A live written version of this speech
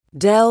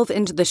Delve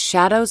into the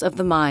shadows of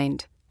the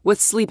mind with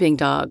Sleeping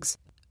Dogs,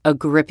 a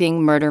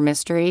gripping murder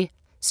mystery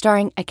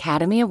starring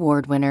Academy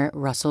Award winner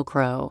Russell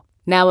Crowe.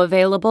 Now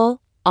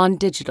available on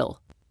digital.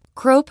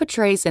 Crowe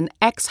portrays an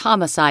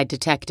ex-homicide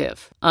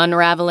detective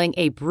unraveling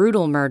a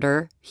brutal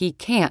murder he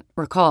can't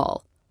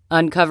recall.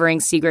 Uncovering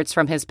secrets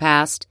from his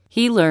past,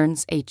 he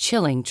learns a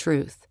chilling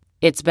truth.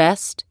 It's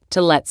best to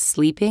let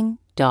sleeping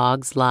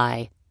dogs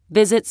lie.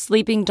 Visit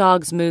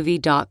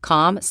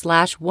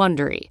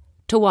sleepingdogsmovie.com/Wondery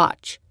to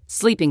watch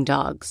Sleeping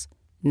Dogs,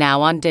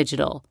 now on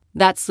digital.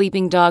 That's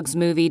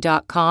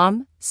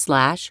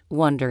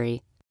sleepingdogsmovie.com/Wondery.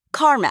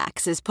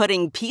 CarMax is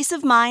putting peace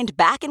of mind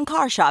back in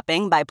car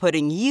shopping by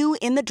putting you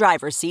in the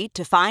driver's seat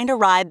to find a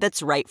ride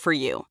that's right for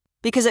you.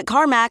 Because at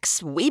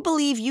CarMax, we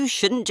believe you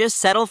shouldn't just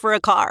settle for a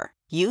car.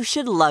 You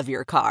should love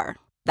your car.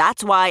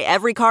 That's why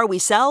every car we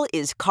sell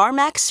is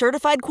CarMax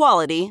certified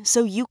quality,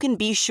 so you can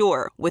be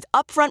sure with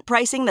upfront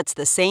pricing that's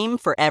the same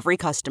for every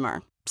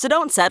customer. So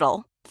don't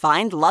settle.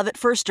 Find love at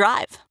first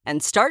drive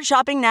and start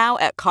shopping now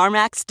at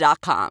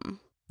CarMax.com.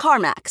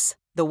 CarMax,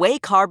 the way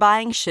car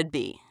buying should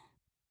be.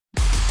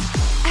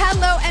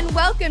 Hello and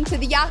welcome to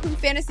the Yahoo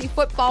Fantasy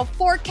Football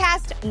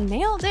Forecast.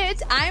 Nailed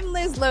it. I'm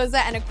Liz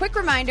Loza, and a quick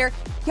reminder,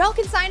 y'all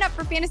can sign up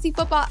for fantasy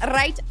football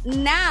right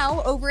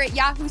now over at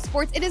Yahoo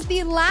Sports. It is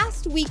the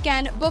last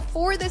weekend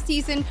before the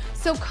season,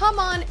 so come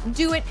on,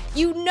 do it.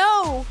 You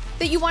know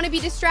that you want to be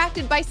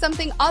distracted by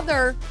something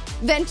other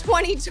than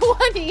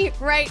 2020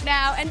 right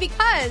now. And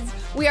because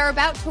we are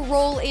about to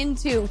roll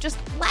into just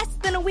less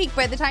than a week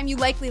by the time you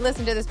likely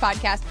listen to this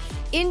podcast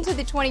into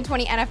the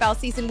 2020 NFL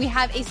season, we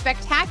have a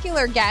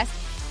spectacular guest.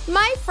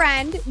 My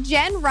friend,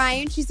 Jen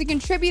Ryan. She's a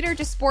contributor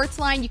to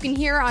Sportsline. You can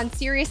hear her on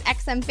Sirius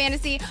XM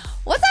Fantasy.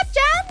 What's up,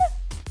 Jen?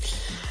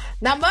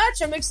 Not much.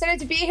 I'm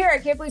excited to be here. I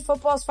can't believe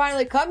football's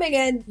finally coming.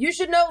 And you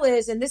should know,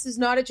 Liz, and this is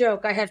not a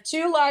joke, I have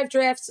 2 live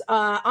drafts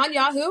on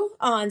Yahoo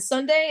on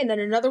Sunday and then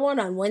another one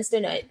on Wednesday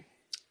night.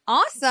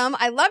 Awesome.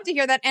 I love to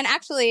hear that. And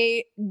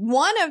actually,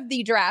 one of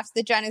the drafts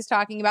that Jen is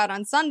talking about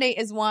on Sunday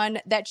is one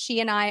that she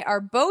and I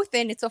are both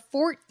in. It's a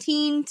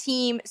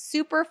 14-team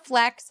super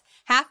flex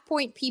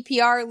half-point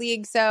PPR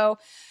league. So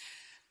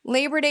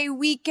Labor Day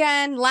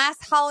weekend,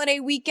 last holiday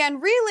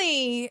weekend,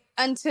 really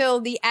until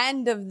the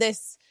end of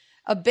this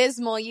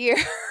abysmal year.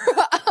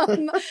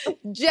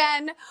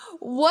 Jen,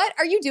 what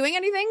are you doing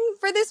anything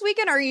for this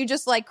weekend? Are you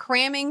just like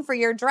cramming for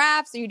your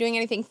drafts? Are you doing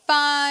anything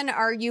fun?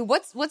 Are you,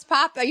 what's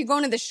pop? Are you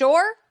going to the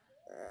shore?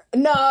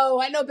 No,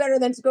 I know better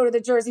than to go to the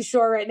Jersey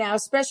Shore right now,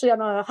 especially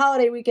on a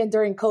holiday weekend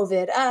during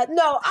COVID.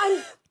 No,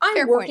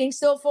 I'm working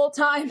still full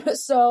time,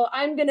 so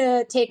I'm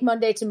gonna take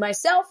Monday to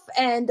myself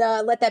and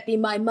let that be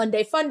my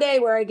Monday fun day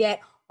where I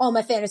get all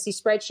my fantasy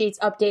spreadsheets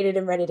updated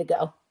and ready to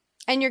go.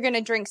 And you're gonna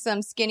drink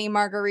some skinny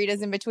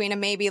margaritas in between and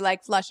maybe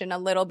like flushing a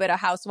little bit of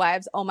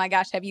Housewives. Oh my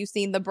gosh, have you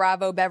seen the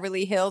Bravo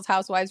Beverly Hills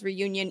Housewives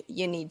reunion?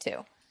 You need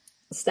to.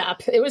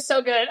 Stop. It was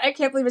so good. I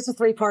can't believe it's a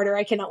 3-parter.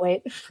 I cannot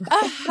wait.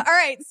 All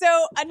right.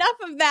 So enough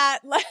of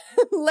that.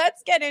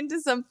 Let's get into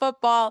some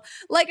football.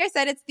 Like I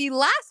said, it's the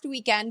last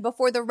weekend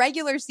before the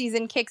regular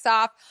season kicks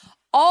off.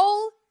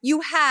 All you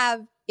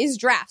have is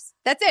drafts.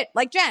 That's it.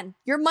 Like Jen,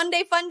 your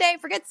Monday fun day,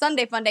 forget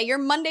Sunday fun day. Your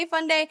Monday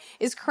fun day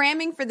is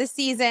cramming for the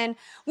season.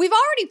 We've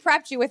already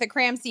prepped you with a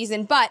cram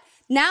season, but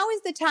now is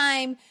the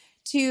time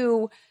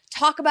to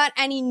talk about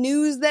any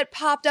news that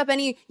popped up,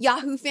 any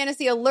Yahoo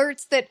Fantasy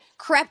alerts that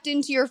crept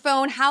into your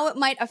phone, how it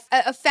might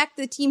affect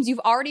the teams you've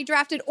already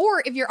drafted,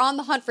 or if you're on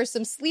the hunt for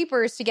some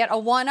sleepers to get a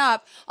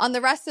one-up on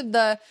the rest of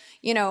the,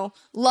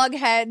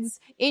 lugheads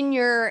in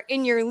your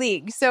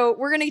league. So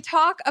we're going to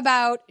talk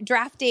about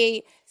draft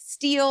day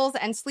steals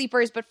and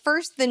sleepers, but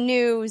first the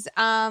news.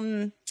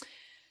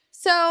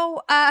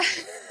 So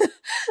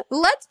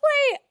let's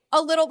play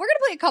we're going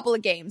to play a couple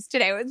of games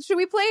today. Should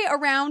we play a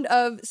round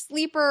of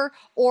sleeper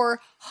or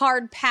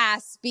hard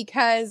pass?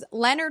 Because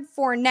Leonard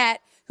Fournette,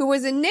 who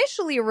was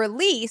initially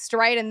released,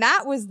 right, and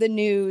that was the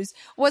news,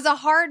 was a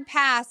hard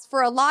pass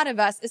for a lot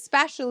of us,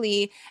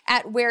 especially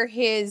at where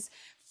his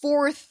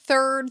third,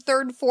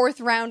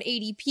 fourth round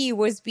ADP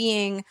was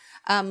being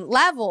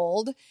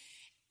leveled.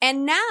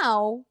 And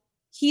now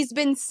he's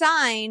been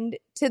signed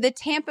to the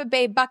Tampa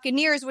Bay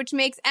Buccaneers, which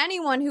makes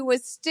anyone who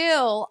was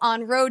still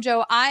on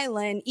Rojo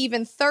Island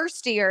even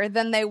thirstier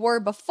than they were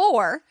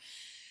before.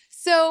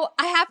 So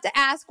I have to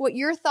ask what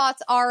your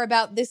thoughts are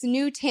about this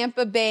new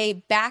Tampa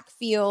Bay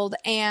backfield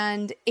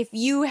and if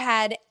you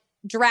had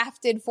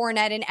drafted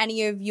Fournette in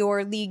any of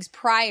your leagues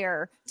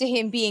prior to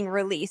him being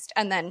released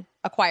and then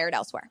acquired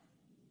elsewhere.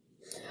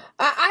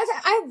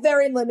 I have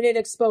very limited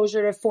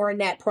exposure to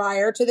Fournette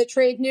prior to the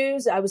trade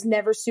news. I was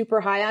never super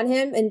high on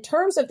him. In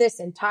terms of this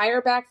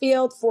entire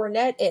backfield,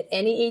 Fournette at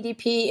any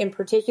ADP in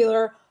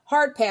particular,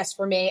 hard pass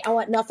for me. I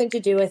want nothing to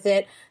do with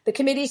it. The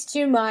committee's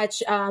too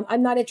much.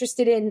 I'm not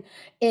interested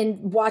in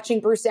watching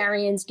Bruce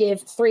Arians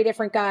give 3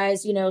 different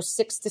guys,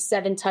 6 to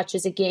 7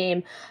 touches a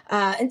game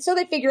until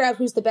they figure out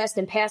who's the best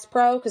in pass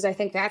pro, because I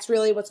think that's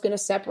really what's going to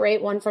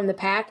separate one from the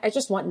pack. I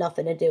just want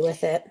nothing to do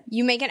with it.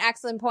 You make an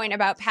excellent point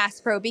about pass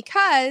pro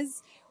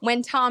because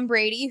when Tom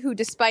Brady, who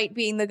despite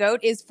being the GOAT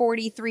is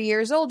 43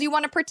 years old, you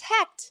want to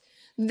protect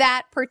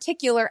that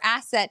particular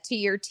asset to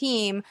your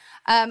team.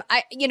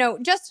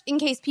 Just in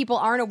case people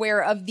aren't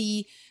aware of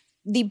the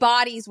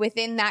bodies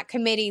within that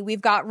committee,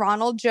 we've got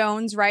Ronald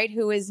Jones, right,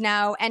 who is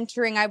now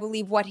entering, I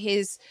believe,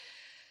 his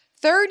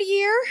third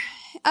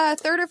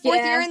or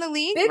fourth year in the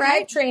league, big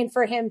right? hype train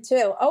for him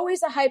too.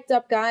 Always a hyped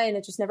up guy, and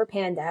it just never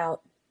panned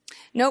out.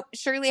 Nope,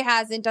 surely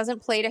hasn't.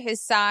 Doesn't play to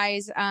his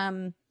size.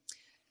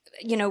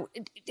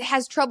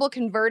 Has trouble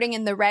converting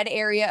in the red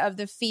area of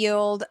the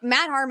field.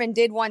 Matt Harmon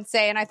did once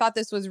say, and I thought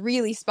this was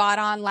really spot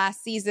on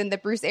last season,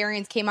 that Bruce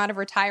Arians came out of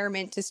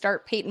retirement to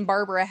start Peyton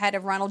Barber ahead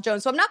of Ronald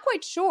Jones. So I'm not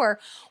quite sure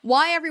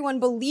why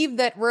everyone believed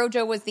that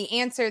Rojo was the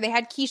answer. They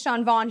had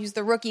Keyshawn Vaughn, who's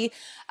the rookie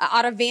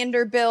out of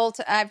Vanderbilt.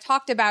 I've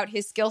talked about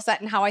his skill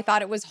set and how I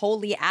thought it was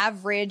wholly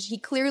average. He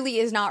clearly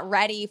is not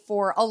ready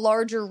for a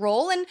larger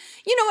role. And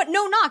you know what?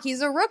 No knock.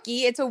 He's a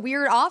rookie. It's a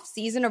weird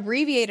offseason,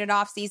 abbreviated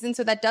offseason.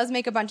 So that does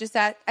make a bunch of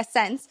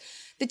sense.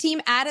 The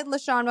team added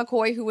LaShawn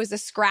McCoy, who was a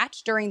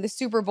scratch during the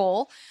Super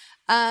Bowl,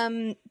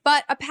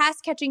 but a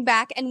pass-catching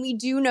back. And we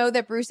do know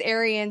that Bruce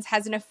Arians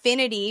has an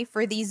affinity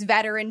for these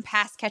veteran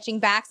pass-catching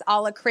backs,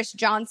 a la Chris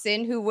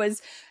Johnson, who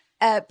was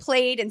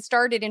played and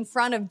started in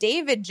front of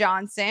David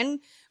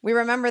Johnson. We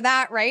remember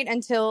that, right?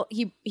 Until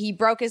he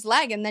broke his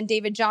leg, and then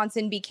David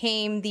Johnson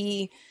became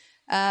the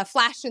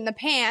flash in the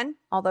pan,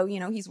 although,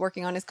 he's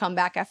working on his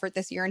comeback effort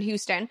this year in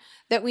Houston,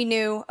 that we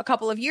knew a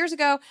couple of years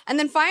ago. And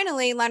then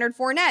finally, Leonard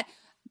Fournette.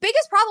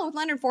 Biggest problem with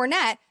Leonard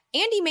Fournette,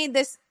 Andy made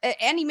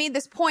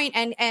this point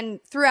and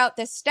threw out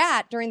this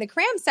stat during the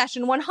cram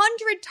session,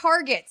 100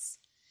 targets.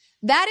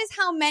 That is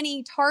how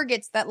many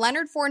targets that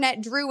Leonard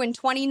Fournette drew in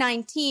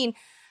 2019.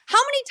 How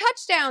many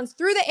touchdowns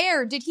through the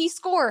air did he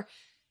score?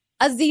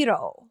 A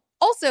 0.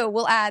 Also,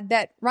 we'll add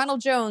that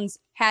Ronald Jones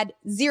had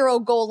 0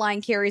 goal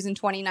line carries in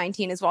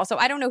 2019 as well. So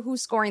I don't know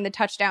who's scoring the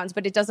touchdowns,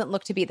 but it doesn't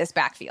look to be this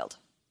backfield.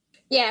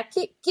 Yeah,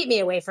 keep me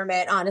away from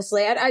it,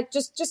 honestly. I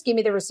just give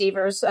me the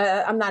receivers.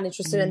 I'm not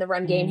interested in the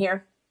run game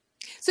here.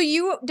 So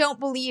you don't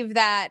believe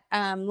that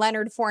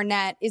Leonard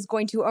Fournette is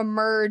going to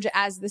emerge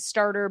as the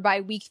starter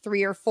by week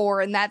 3 or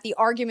 4, and that the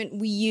argument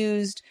we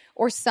used,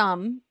 or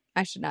some,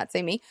 I should not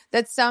say me,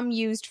 that some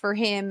used for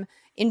him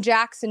in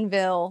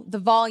Jacksonville, the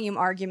volume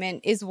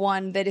argument, is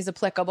one that is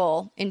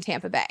applicable in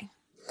Tampa Bay?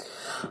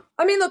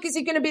 I mean, look, is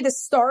he going to be the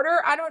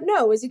starter? I don't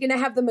know. Is he going to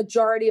have the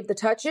majority of the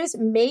touches?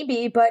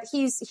 Maybe, but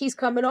he's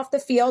coming off the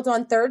field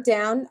on third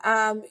down.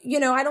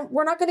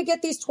 We're not going to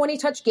get these 20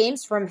 touch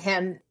games from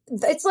him.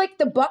 It's like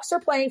the Bucs are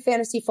playing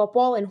fantasy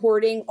football and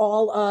hoarding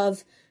all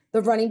of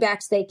the running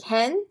backs they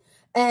can.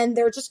 And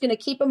they're just going to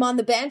keep them on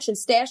the bench and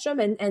stash them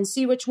and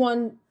see which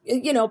one,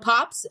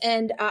 pops.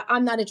 And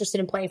I'm not interested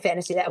in playing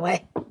fantasy that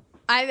way.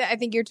 I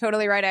think you're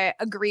totally right. I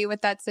agree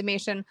with that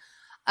summation.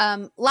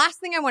 Last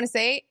thing I want to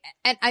say,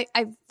 and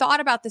I've thought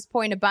about this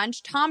point a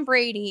bunch, Tom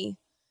Brady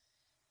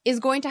is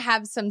going to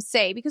have some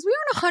say, because we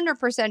aren't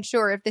 100%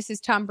 sure if this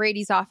is Tom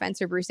Brady's offense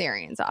or Bruce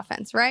Arians'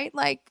 offense, right?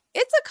 Like,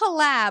 it's a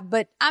collab,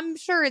 but I'm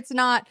sure it's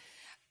not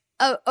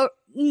a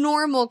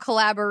normal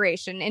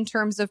collaboration in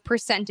terms of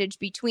percentage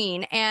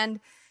between. And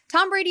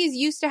Tom Brady is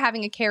used to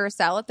having a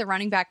carousel at the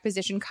running back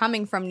position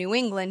coming from New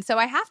England. So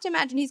I have to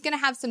imagine he's going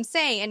to have some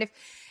say. And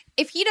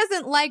if he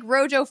doesn't like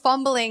Rojo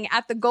fumbling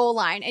at the goal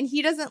line, and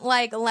he doesn't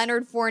like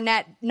Leonard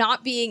Fournette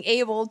not being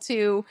able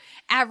to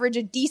average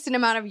a decent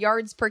amount of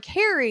yards per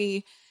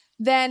carry,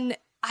 then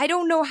I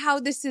don't know how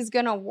this is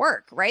going to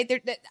work, right?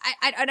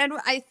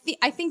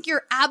 I think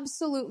you're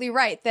absolutely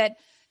right that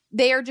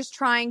they are just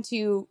trying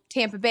to,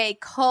 Tampa Bay,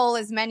 cull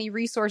as many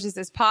resources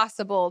as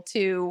possible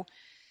to,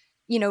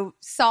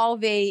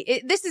 solve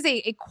this is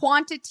a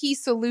quantity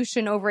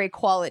solution over a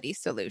quality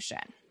solution.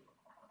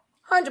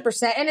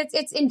 100%. And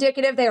it's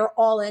indicative they are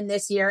all in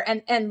this year.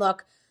 And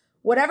look,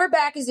 whatever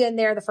back is in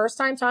there, the first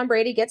time Tom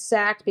Brady gets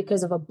sacked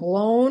because of a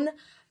blown,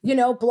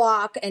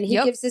 block, and he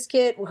gives this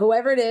kid,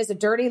 whoever it is, a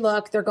dirty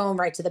look, they're going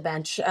right to the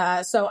bench.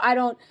 So I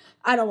don't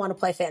want to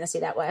play fantasy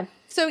that way.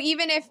 So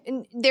even if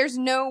there's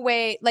no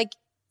way, like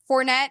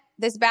Fournette,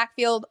 this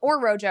backfield,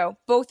 or Rojo,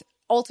 both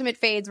ultimate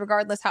fades,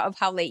 regardless of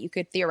how late you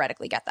could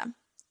theoretically get them.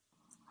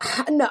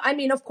 No, I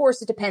mean, of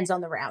course it depends on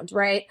the round,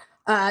 right?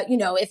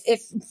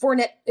 If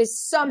Fournette is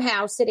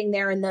somehow sitting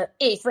there in the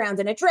 8th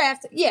round in a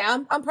draft, yeah,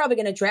 I'm probably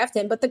going to draft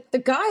him. But the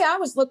guy I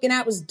was looking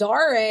at was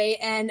Dare,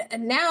 and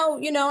now,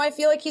 I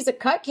feel like he's a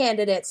cut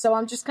candidate. So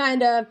I'm just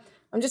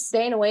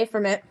staying away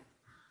from it.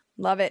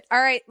 Love it. All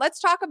right, let's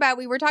talk about,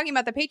 we were talking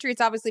about the Patriots,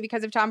 obviously,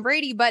 because of Tom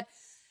Brady, but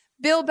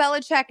Bill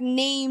Belichick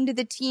named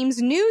the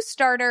team's new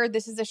starter.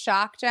 This is a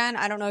shock, Jen.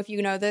 I don't know if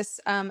you know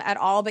this at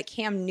all, but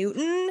Cam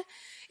Newton.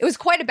 It was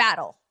quite a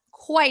battle.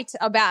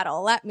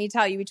 Let me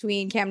tell you,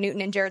 between Cam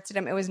Newton and Jarrett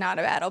Stidham. It was not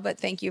a battle, but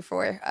thank you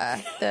for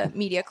the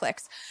media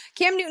clicks.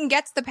 Cam Newton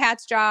gets the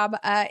Pats job.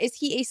 Is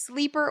he a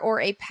sleeper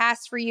or a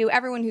pass for you?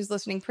 Everyone who's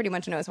listening pretty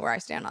much knows where I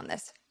stand on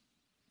this.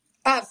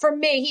 For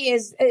me, he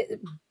is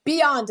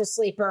beyond a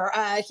sleeper.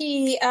 I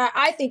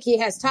think he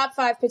has top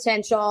 5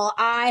 potential.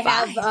 I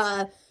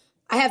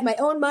I have my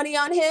own money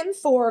on him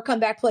for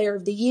comeback player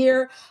of the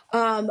year.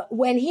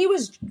 When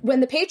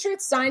the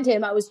Patriots signed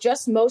him, I was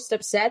just most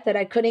upset that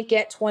I couldn't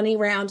get 20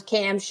 round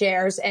Cam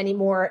shares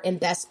anymore in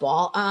best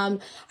ball.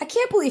 I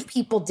can't believe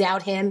people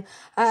doubt him.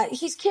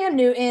 He's Cam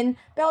Newton.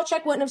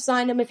 Belichick wouldn't have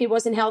signed him if he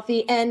wasn't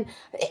healthy. And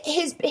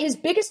his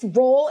biggest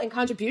role and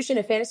contribution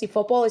in fantasy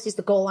football is he's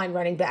the goal line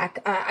running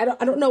back. I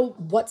don't know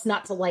what's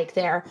not to like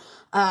there.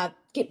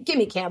 Give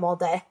me Cam all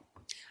day.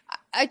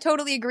 I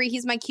totally agree.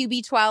 He's my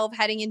QB 12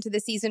 heading into the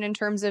season in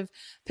terms of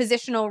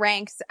positional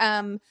ranks.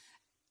 I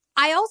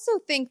also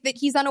think that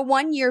he's on a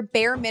 1-year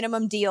bare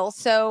minimum deal.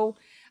 So,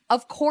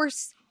 of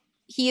course,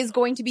 he is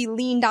going to be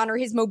leaned on, or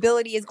his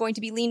mobility is going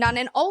to be leaned on.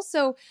 And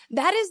also,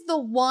 that is the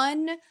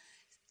one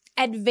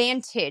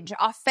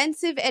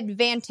offensive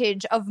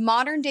advantage of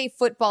modern day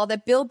football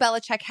that Bill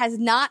Belichick has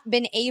not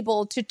been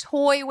able to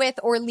toy with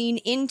or lean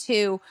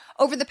into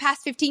over the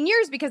past 15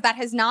 years, because that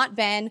has not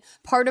been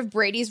part of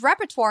Brady's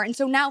repertoire. And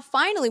so now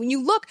finally, when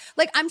you look,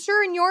 like I'm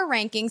sure in your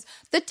rankings,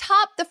 the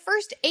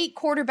first 8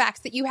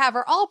 quarterbacks that you have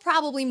are all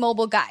probably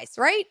mobile guys,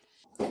 right?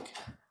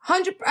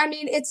 100. I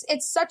mean, it's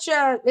such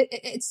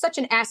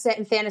an asset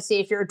in fantasy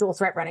if you're a dual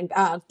threat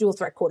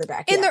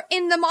quarterback in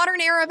the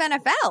modern era of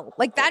NFL.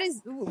 Like that is,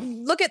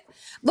 look at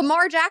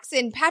Lamar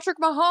Jackson, Patrick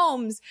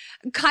Mahomes,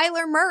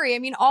 Kyler Murray. I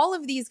mean, all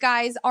of these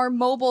guys are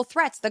mobile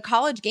threats. The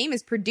college game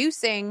is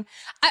producing.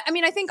 I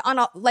mean, I think on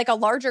a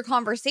larger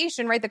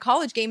conversation, right? The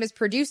college game is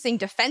producing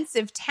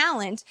defensive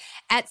talent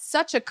at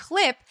such a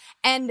clip,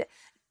 and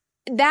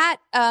that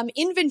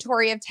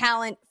inventory of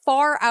talent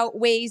far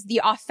outweighs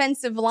the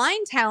offensive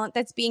line talent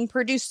that's being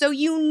produced. So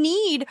you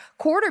need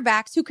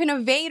quarterbacks who can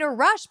evade a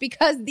rush,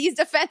 because these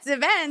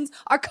defensive ends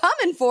are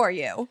coming for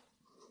you.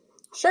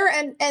 Sure,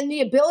 and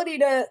the ability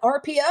to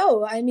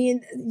RPO. I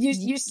mean,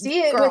 you see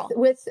it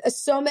with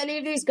so many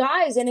of these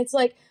guys, and it's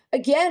like,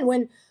 again,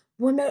 when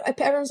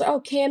everyone's like,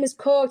 oh, Cam is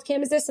cooked,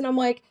 Cam is this, and I'm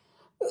like,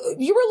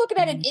 you were looking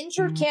at an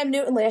injured Cam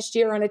Newton last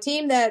year on a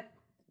team that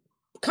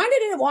kind of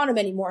didn't want him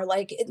anymore.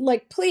 Like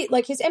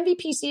his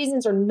MVP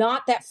seasons are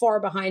not that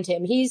far behind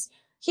him. He's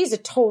a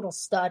total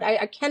stud.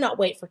 I cannot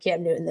wait for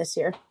Cam Newton this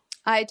year.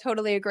 I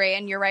totally agree.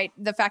 And you're right.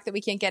 The fact that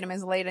we can't get him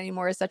as late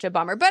anymore is such a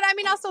bummer. But I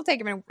mean, I'll still take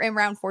him in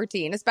round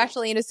 14,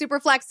 especially in a super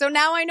flex. So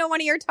now I know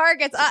one of your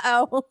targets.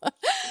 Uh-oh.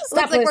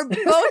 Looks like we're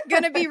both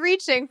going to be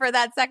reaching for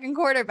that second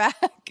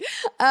quarterback.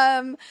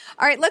 All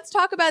right, let's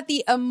talk about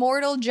the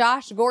immortal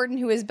Josh Gordon,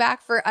 who is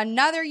back for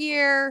another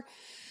year.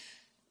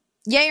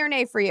 Yay or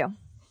nay for you?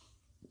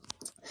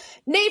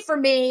 Nay for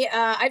me.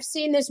 I've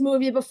seen this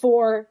movie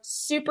before.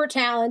 Super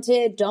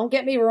talented. Don't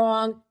get me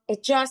wrong.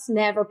 It just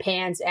never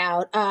pans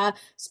out,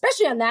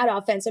 especially on that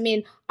offense. I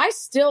mean, I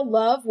still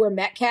love where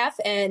Metcalf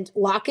and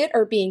Lockett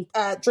are being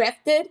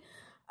drafted,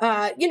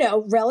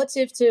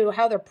 relative to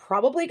how they're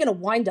probably going to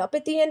wind up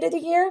at the end of the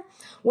year.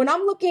 When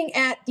I'm looking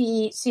at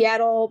the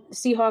Seattle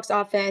Seahawks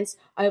offense,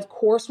 I, of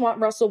course, want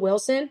Russell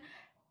Wilson.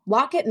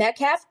 Lockett,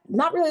 Metcalf,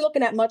 not really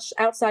looking at much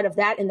outside of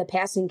that in the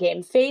passing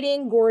game.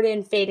 Fading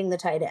Gordon, fading the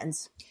tight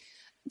ends.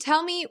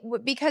 Tell me,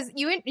 because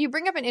you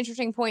bring up an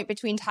interesting point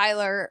between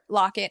Tyler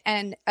Lockett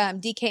and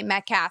DK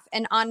Metcalf.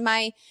 And on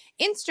my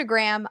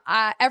Instagram,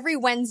 every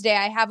Wednesday,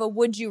 I have a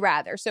Would You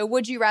Rather. So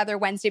Would You Rather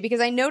Wednesday, because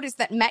I noticed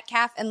that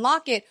Metcalf and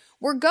Lockett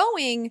were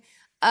going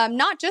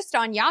not just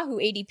on Yahoo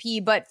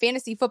ADP, but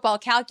Fantasy Football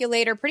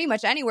Calculator, pretty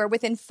much anywhere,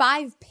 within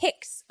 5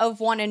 picks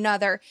of one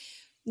another.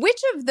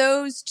 Which of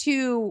those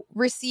two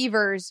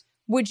receivers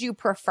would you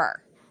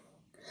prefer?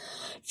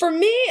 For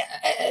me,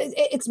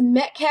 it's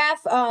Metcalf.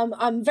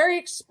 I'm very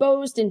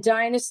exposed in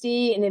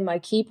Dynasty and in my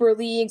keeper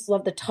leagues.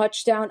 Love the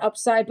touchdown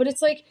upside, but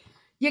it's like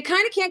you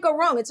kind of can't go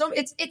wrong.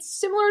 It's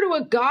similar to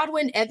a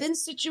Godwin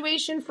Evans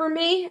situation for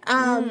me.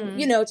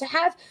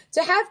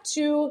 To have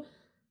two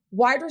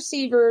wide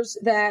receivers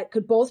that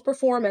could both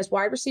perform as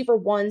wide receiver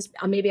ones,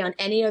 maybe on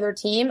any other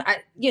team.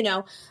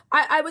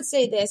 I would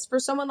say this for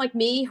someone like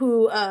me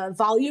who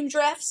volume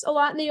drafts a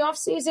lot in the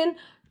offseason.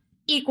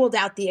 Equaled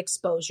out the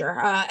exposure,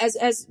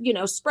 as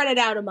spread it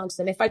out amongst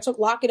them. If I took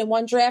Lockett in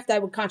one draft, I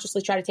would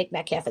consciously try to take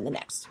Metcalf in the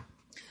next.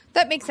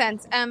 That makes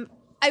sense.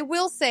 I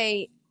will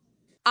say,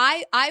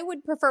 I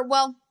would prefer.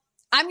 Well,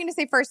 I'm going to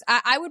say first,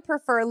 I would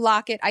prefer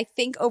Lockett, I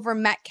think, over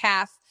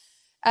Metcalf.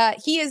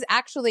 He is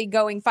actually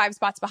going 5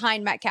 spots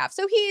behind Metcalf,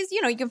 so he's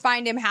you can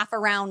find him half a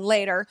round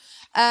later.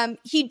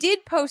 He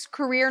did post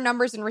career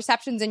numbers and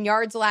receptions and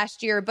yards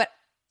last year, but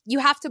you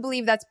have to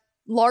believe that's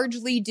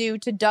largely due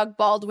to Doug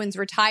Baldwin's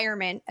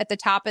retirement at the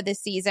top of the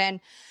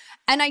season.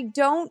 And I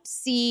don't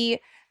see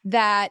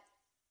that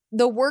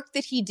the work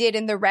that he did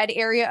in the red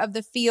area of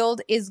the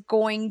field is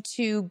going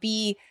to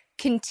be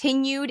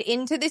continued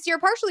into this year,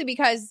 partially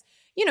because,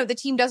 the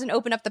team doesn't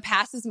open up the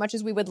pass as much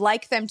as we would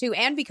like them to,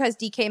 and because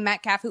DK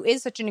Metcalf, who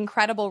is such an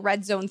incredible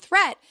red zone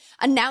threat,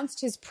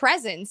 announced his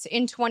presence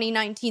in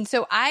 2019.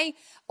 So I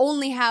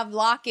only have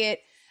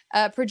Lockett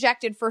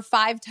projected for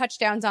 5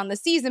 touchdowns on the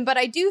season, but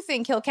I do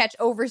think he'll catch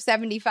over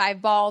 75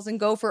 balls and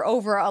go for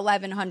over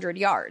 1,100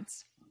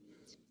 yards.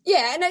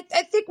 Yeah, and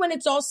I think when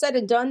it's all said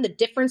and done, the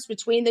difference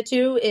between the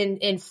two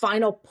in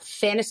final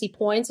fantasy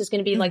points is going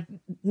to be like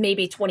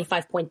maybe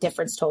 25-point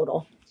difference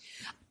total.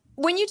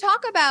 When you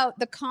talk about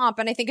the comp,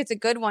 and I think it's a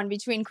good one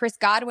between Chris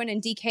Godwin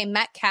and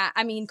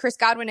Chris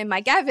Godwin and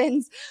Mike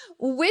Evans,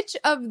 which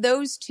of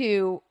those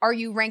two are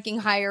you ranking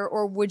higher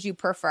or would you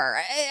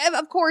prefer?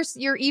 Of course,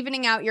 you're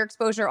evening out your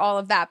exposure, all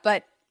of that,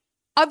 but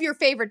of your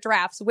favorite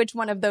drafts, which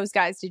one of those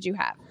guys did you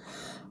have?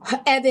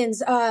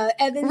 Evans,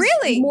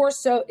 really? More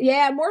so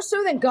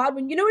than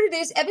Godwin. You know what it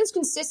is? Evans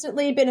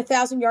consistently been a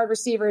 1,000-yard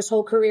receiver his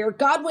whole career.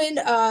 Godwin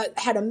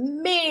had a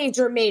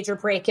major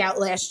breakout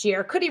last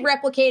year. Could he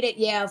replicate it?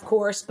 Yeah, of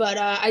course. But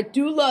I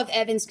do love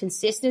Evans'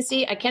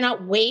 consistency. I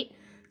cannot wait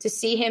to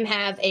see him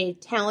have a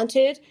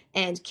talented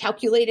and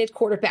calculated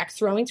quarterback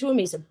throwing to him.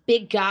 He's a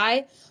big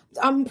guy.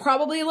 I'm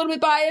probably a little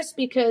bit biased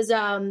because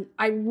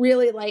I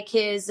really like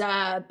his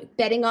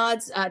betting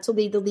odds to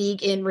lead the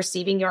league in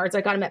receiving yards.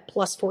 I got him at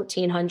plus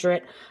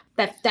 1,400.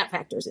 That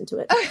factors into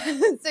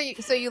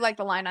it. So you like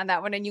the line on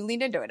that one and you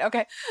leaned into it.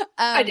 Okay.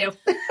 I do.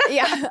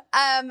 Yeah.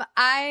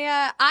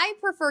 I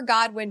prefer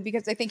Godwin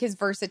because I think his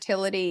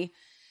versatility.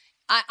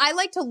 I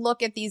like to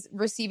look at these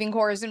receiving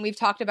cores, and we've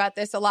talked about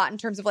this a lot in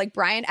terms of like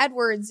Brian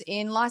Edwards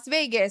in Las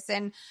Vegas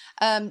and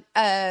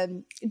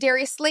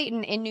Darius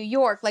Slayton in New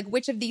York. Like,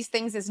 which of these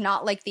things is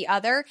not like the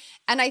other?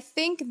 And I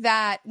think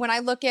that when I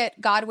look at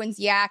Godwin's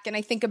yak and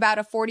I think about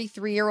a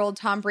 43-year-old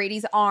Tom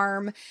Brady's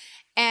arm,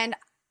 and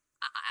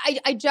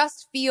I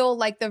just feel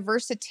like the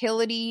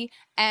versatility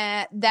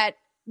that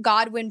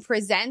Godwin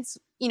presents,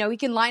 he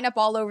can line up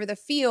all over the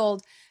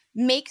field,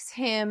 makes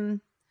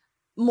him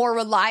more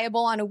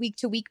reliable on a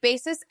week-to-week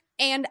basis.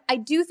 And I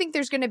do think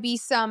there's going to be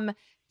some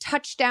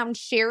touchdown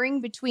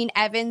sharing between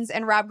Evans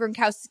and Rob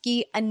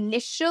Gronkowski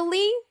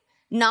initially,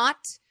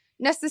 not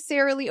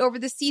necessarily over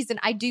the season.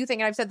 I do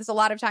think, and I've said this a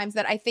lot of times,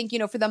 that I think,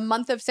 for the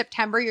month of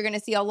September, you're going to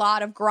see a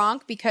lot of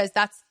Gronk because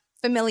that's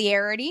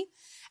familiarity.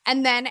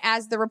 And then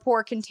as the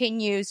rapport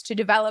continues to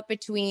develop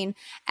between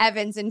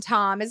Evans and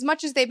Tom, as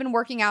much as they've been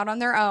working out on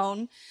their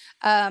own,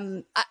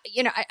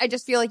 I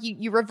just feel like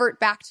you revert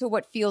back to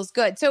what feels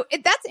good. So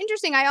that's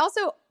interesting. I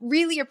also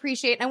really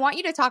appreciate, and I want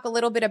you to talk a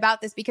little bit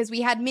about this because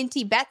we had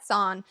Minty Betts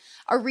on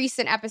a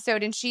recent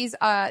episode, and she's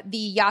the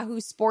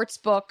Yahoo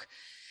Sportsbook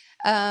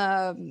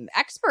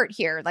expert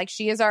here. Like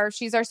she's our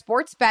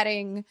sports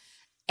betting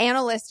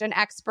analyst and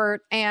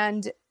expert,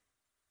 and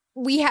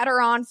we had her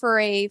on for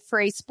a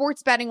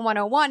sports betting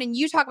 101, and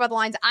you talk about the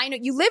lines. I know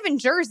you live in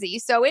Jersey,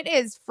 so it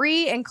is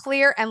free and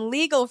clear and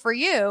legal for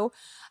you.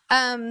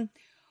 Can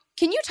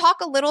you talk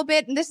a little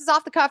bit, and this is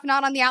off the cuff,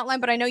 not on the outline,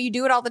 but I know you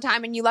do it all the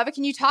time and you love it.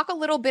 Can you talk a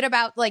little bit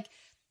about like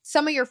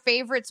some of your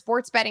favorite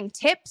sports betting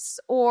tips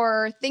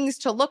or things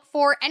to look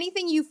for?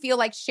 Anything you feel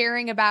like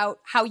sharing about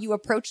how you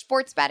approach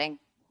sports betting?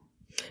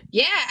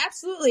 Yeah,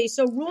 absolutely.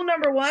 So rule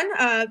number one,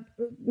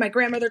 my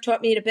grandmother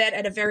taught me to bet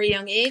at a very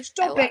young age.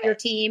 Don't bet your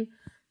team.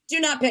 Do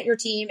not bet your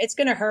team. It's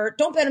going to hurt.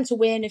 Don't bet them to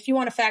win. If you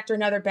want to factor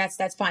in other bets,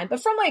 that's fine.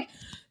 But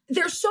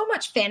there's so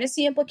much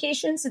fantasy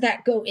implications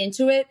that go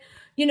into it.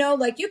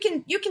 Like you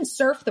can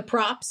surf the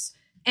props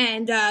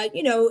and,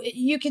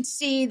 you can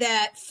see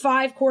that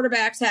 5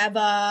 quarterbacks have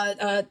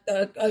a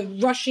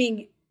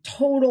rushing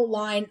total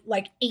line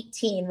like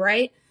 18,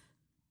 right?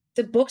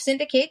 The books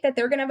indicate that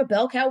they're going to have a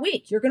bell cow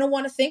week. You're going to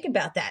want to think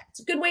about that. It's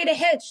a good way to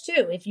hedge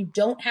too. If you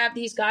don't have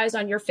these guys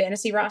on your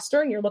fantasy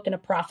roster and you're looking to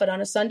profit on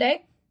a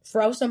Sunday,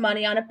 throw some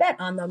money on a bet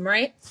on them,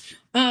 right?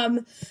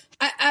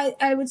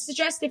 I would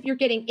suggest if you're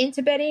getting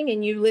into betting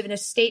and you live in a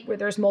state where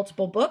there's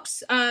multiple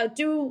books,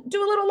 do a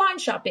little line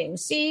shopping.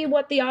 See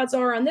what the odds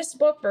are on this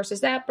book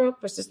versus that book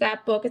versus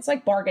that book. It's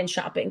like bargain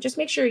shopping. Just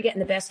make sure you're getting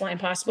the best line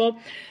possible.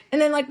 And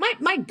then like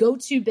my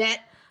go-to bet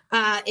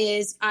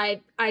is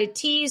I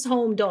tease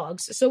home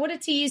dogs. So what a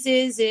tease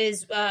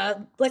is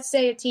let's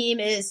say a team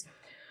is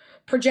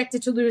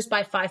projected to lose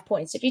by 5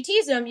 points. If you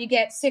tease them, you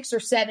get 6 or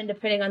 7,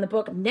 depending on the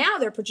book. Now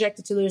they're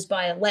projected to lose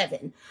by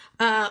 11.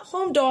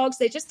 Home dogs,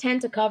 they just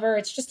tend to cover.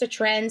 It's just a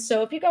trend.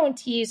 So if you go and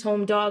tease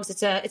home dogs,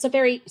 it's a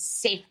very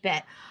safe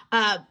bet.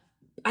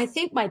 I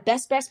think my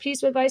best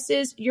piece of advice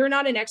is you're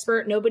not an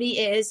expert. Nobody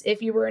is.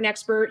 If you were an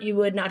expert, you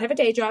would not have a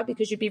day job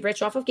because you'd be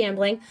rich off of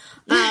gambling.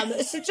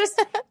 So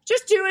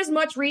just do as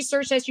much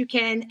research as you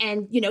can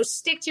and,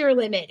 stick to your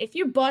limit. If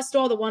you bust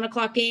all the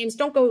 1:00 games,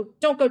 don't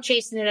go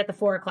chasing it at the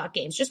 4:00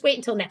 games. Just wait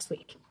until next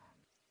week.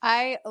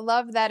 I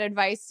love that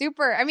advice.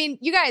 Super. I mean,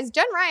 you guys,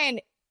 Jen Ryan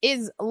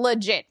is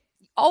legit.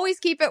 Always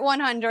keep it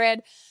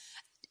 100.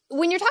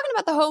 When you're talking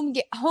about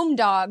the home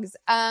dogs,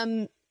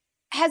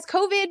 has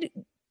COVID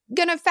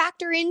going to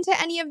factor into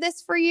any of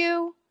this for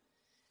you?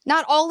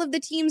 Not all of the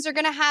teams are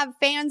going to have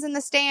fans in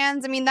the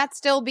stands. I mean, that's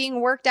still being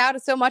worked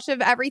out. So much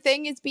of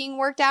everything is being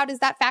worked out. Is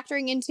that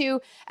factoring into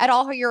at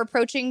all how you're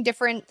approaching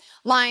different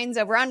lines,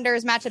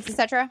 over-unders, matchups,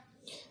 etc.?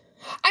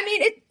 I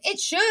mean, it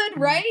should,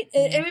 right?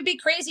 It would be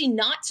crazy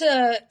not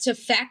to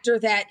factor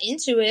that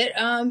into it.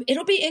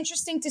 It'll be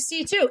interesting to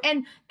see too.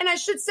 And I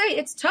should say,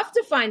 it's tough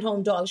to find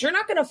home dogs. You're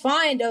not going to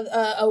find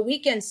a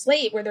weekend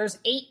slate where there's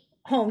 8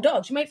 home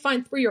dogs. You might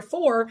find 3 or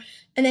 4,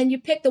 and then you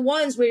pick the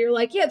ones where you're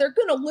like, yeah, they're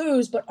going to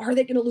lose, but are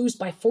they going to lose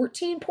by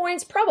 14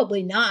 points?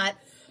 Probably not.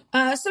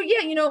 So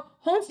yeah,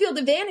 home field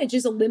advantage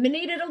is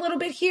eliminated a little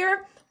bit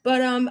here.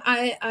 But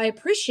I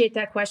appreciate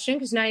that question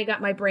because now you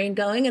got my brain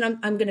going, and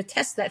I'm going to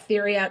test that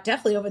theory out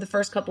definitely over the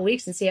first couple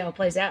weeks and see how it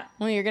plays out.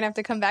 Well, you're going to have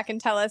to come back and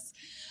tell us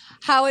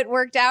how it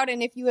worked out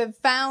and if you have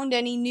found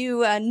any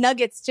new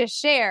nuggets to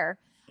share.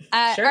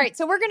 Sure. All right,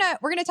 so we're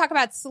gonna talk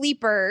about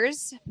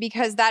sleepers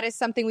because that is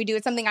something we do.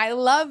 It's something I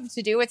love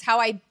to do. It's how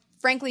I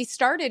frankly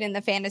started in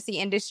the fantasy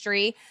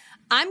industry.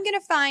 I'm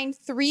gonna find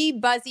 3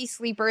 buzzy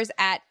sleepers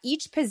at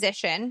each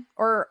position,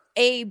 or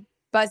a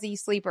buzzy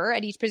sleeper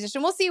at each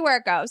position. We'll see where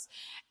it goes.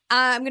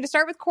 I'm going to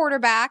start with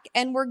quarterback,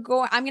 and I'm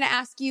going to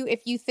ask you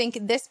if you think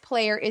this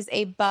player is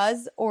a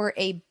buzz or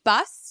a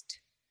bust.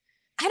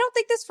 I don't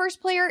think this first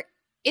player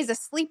is a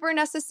sleeper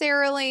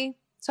necessarily,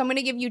 so I'm going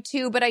to give you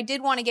 2, but I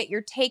did want to get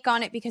your take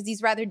on it because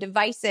he's rather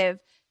divisive.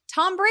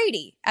 Tom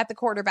Brady at the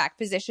quarterback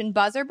position,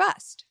 buzz or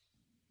bust?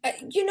 I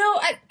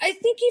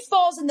think he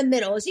falls in the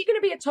middle. Is he going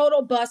to be a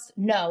total bust?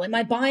 No. Am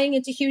I buying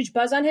into huge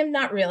buzz on him?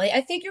 Not really.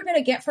 I think you're going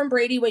to get from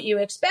Brady what you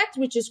expect,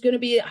 which is going to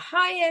be a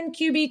high-end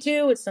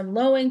QB2 with some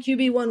low-end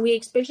QB1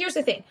 weeks. But here's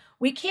the thing.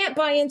 We can't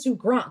buy into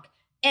Gronk,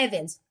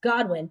 Evans,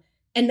 Godwin,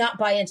 and not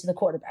buy into the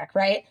quarterback,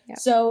 right? Yeah.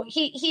 So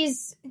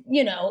he's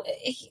not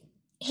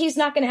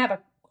going to have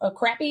a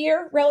crappy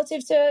year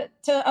relative to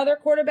other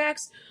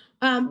quarterbacks.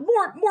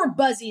 More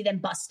buzzy than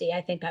busty,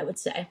 I think I would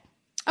say.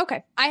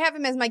 Okay. I have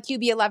him as my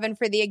QB11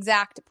 for the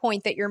exact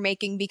point that you're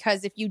making,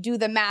 because if you do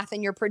the math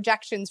and your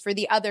projections for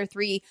the other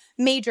 3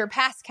 major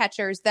pass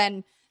catchers,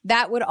 then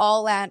that would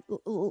all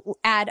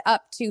add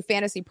up to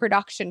fantasy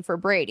production for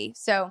Brady.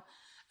 So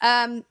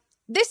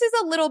this is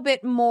a little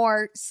bit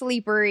more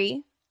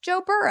sleepery.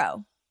 Joe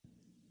Burrow.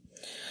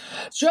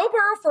 Joe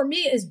Burrow for me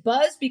is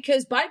buzz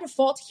because by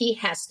default, he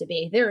has to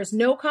be. There is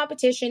no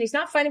competition. He's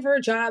not fighting for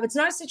a job. It's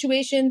not a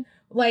situation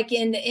like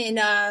in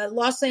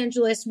Los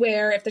Angeles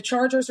where if the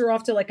Chargers are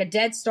off to like a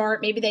dead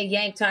start, maybe they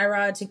yank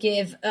Tyrod to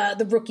give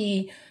the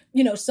rookie,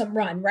 some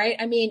run, right?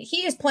 I mean,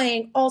 he is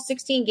playing all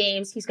 16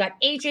 games. He's got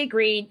AJ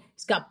Green.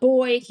 He's got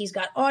Boyd. He's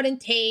got Auden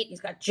Tate.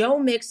 He's got Joe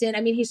Mixon.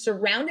 I mean, he's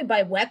surrounded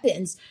by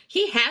weapons.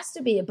 He has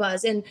to be a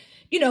buzz. And,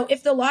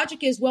 if the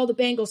logic is, well, the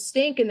Bengals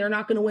stink and they're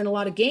not going to win a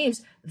lot of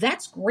games,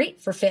 that's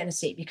great for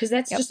fantasy because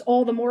that's just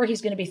all the more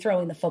he's going to be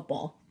throwing the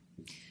football.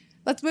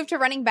 Let's move to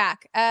running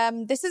back.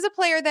 This is a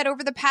player that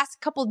over the past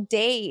couple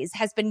days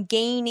has been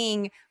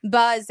gaining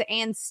buzz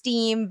and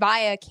steam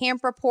via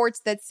camp reports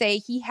that say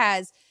he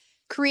has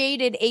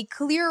created a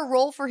clear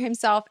role for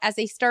himself as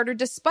a starter,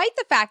 despite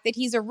the fact that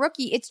he's a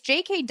rookie. It's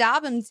J.K.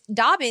 Dobbins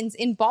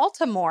in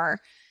Baltimore.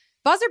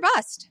 Buzz or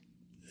bust?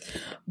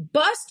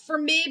 Bust for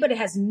me, but it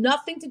has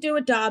nothing to do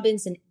with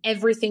Dobbins and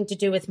everything to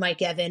do with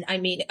Mark Ingram.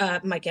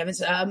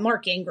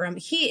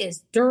 He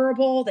is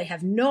durable. They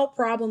have no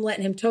problem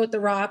letting him tote the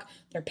rock.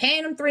 They're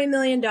paying him $3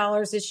 million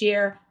this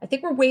year. I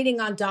think we're waiting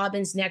on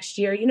Dobbins next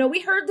year. We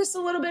heard this a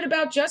little bit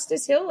about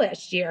Justice Hill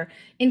last year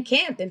in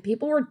camp, and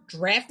people were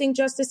drafting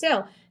Justice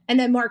Hill. And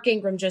then Mark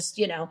Ingram just,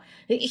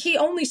 he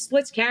only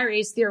splits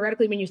carries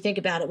theoretically when you think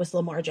about it with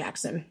Lamar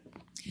Jackson.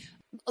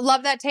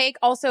 Love that take.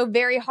 Also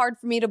very hard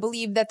for me to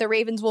believe that the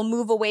Ravens will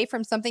move away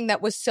from something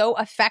that was so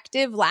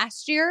effective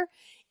last year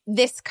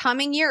this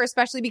coming year,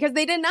 especially because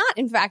they did not,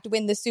 in fact,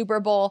 win the Super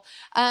Bowl.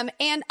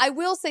 And I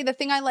will say the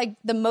thing I like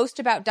the most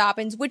about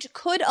Dobbins, which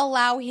could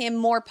allow him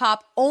more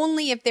pop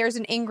only if there's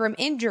an Ingram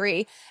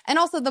injury, and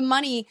also the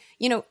money,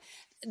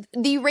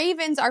 the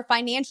Ravens are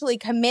financially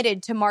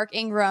committed to Mark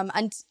Ingram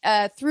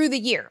through the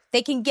year.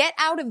 They can get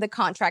out of the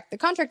contract. The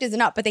contract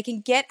isn't up, but they can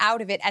get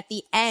out of it at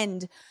the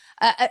end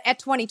at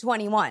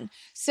 2021.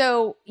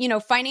 So,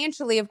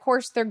 financially, of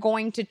course, they're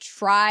going to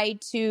try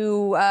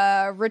to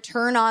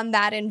return on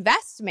that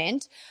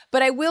investment.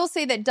 But I will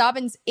say that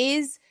Dobbins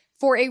is,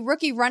 for a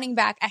rookie running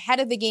back, ahead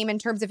of the game in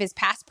terms of his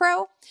pass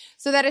pro.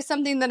 So that is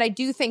something that I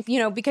do think,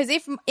 because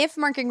if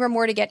Mark Ingram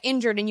were to get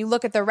injured and you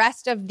look at the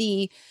rest of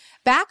the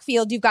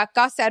backfield, you've got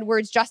Gus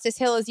Edwards, Justice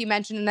Hill, as you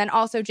mentioned, and then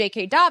also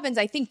J.K. Dobbins.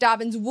 I think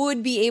Dobbins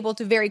would be able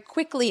to very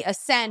quickly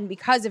ascend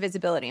because of his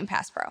ability in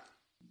pass pro.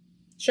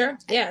 Sure.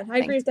 Yeah, I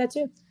agree with that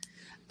too.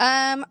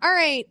 All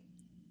right.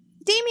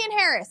 Damian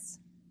Harris,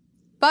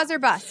 buzz or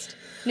bust?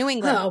 New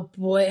England. Oh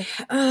boy.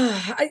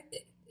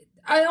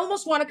 I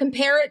almost want to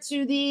compare it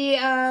to the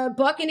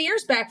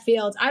Buccaneers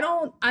backfield.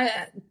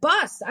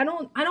 Bust. I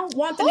don't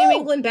want the New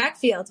England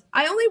backfield.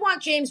 I only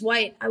want James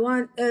White. I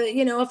want,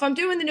 if I'm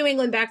doing the New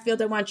England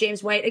backfield, I want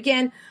James White.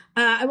 Again,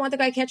 I want the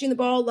guy catching the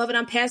ball, love it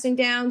on passing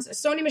downs.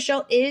 Sony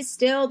Michel is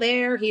still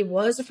there. He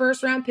was a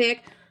first round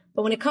pick.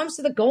 But when it comes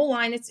to the goal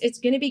line, it's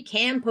going to be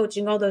Cam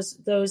poaching all those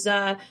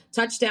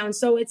touchdowns.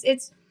 So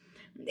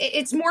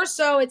it's more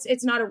so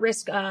it's not a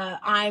risk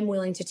I'm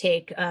willing to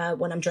take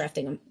when I'm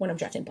drafting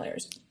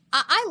players.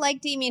 I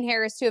like Damian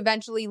Harris to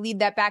eventually lead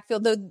that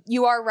backfield, though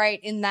you are right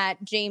in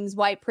that James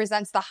White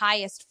presents the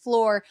highest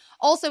floor.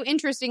 Also,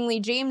 interestingly,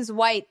 James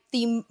White,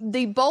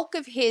 the bulk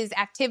of his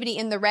activity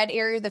in the red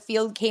area of the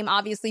field came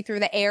obviously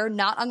through the air,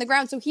 not on the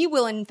ground. So he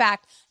will, in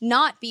fact,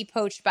 not be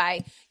poached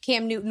by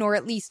Cam Newton, or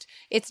at least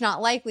it's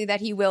not likely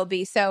that he will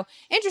be. So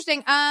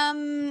interesting.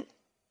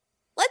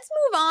 Let's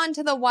move on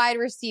to the wide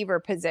receiver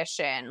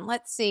position.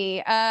 Let's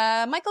see.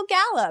 Michael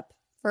Gallup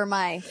for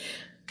my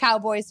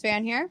Cowboys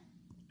fan here.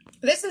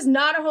 This is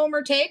not a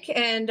homer take,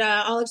 and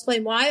I'll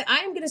explain why.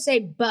 I'm going to say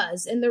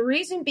buzz. And the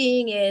reason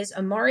being is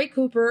Amari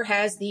Cooper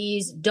has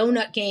these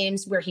donut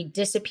games where he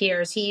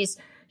disappears. He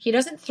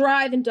doesn't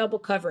thrive in double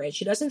coverage.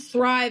 He doesn't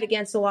thrive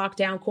against the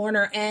lockdown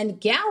corner.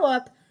 And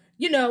Gallup,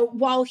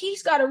 while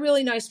he's got a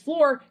really nice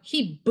floor,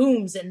 he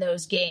booms in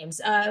those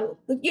games.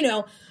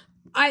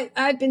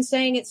 I've been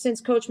saying it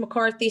since Coach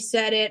McCarthy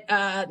said it,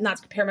 not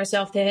to compare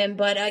myself to him,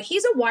 but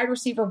he's a wide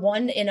receiver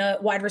 1 in a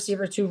wide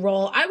receiver 2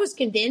 role. I was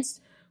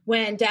convinced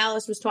when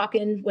Dallas was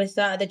talking with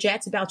the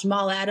Jets about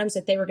Jamal Adams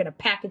that they were going to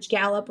package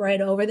Gallup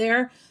right over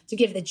there to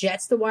give the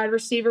Jets the wide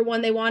receiver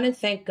 1 they wanted.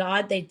 Thank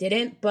God they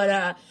didn't.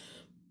 But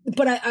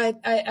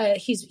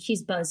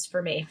he's buzz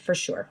for me, for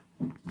sure.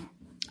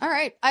 All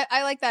right.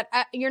 I like that.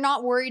 You're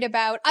not worried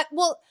about,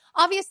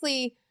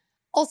 obviously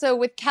also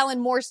with Kellen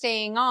Moore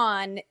staying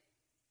on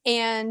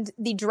and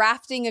the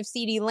drafting of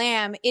CeeDee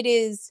Lamb, it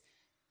is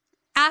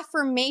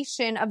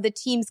affirmation of the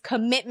team's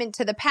commitment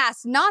to the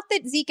pass. Not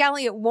that Zeke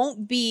Elliott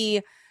won't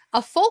be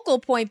a focal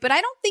point, but I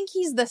don't think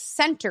he's the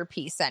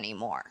centerpiece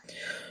anymore.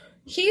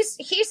 He's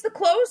the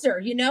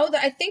closer,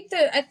 I think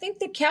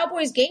the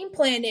Cowboys game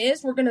plan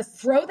is we're going to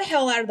throw the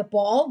hell out of the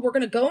ball. We're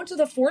going to go into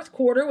the fourth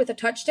quarter with a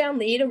touchdown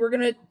lead, and we're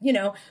going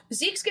to,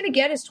 Zeke's going to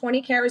get his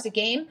 20 carries a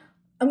game.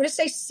 I'm going to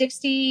say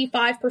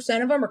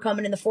 65% of them are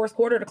coming in the fourth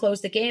quarter to close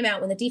the game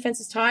out when the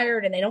defense is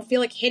tired and they don't feel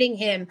like hitting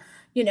him.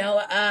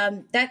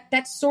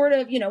 That's sort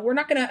of, we're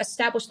not going to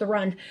establish the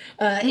run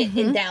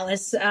in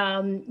Dallas.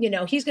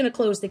 He's going to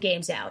close the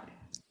games out.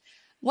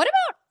 What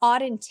about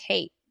Auden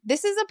Tate?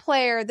 This is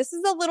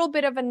a little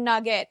bit of a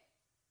nugget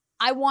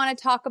I want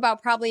to talk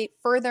about probably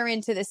further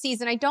into the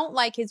season. I don't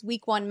like his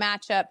week 1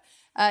 matchup.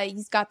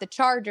 He's got the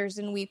Chargers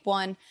in week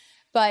 1,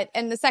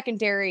 and the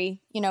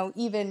secondary,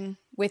 even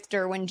with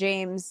Derwin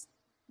James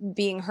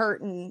being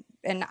hurt and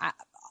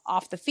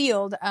off the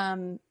field,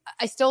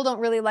 I still don't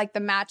really like the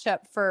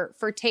matchup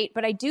for Tate.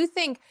 But I do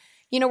think,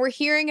 we're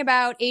hearing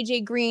about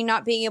AJ Green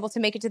not being able to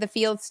make it to the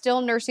field,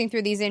 still nursing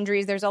through these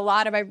injuries. There's a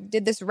lot of, I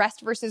did this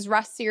rest versus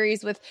rust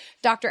series with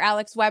Dr.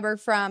 Alex Weber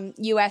from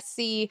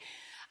USC.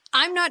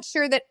 I'm not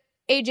sure that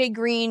AJ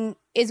Green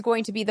is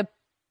going to be the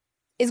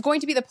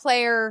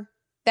player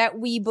that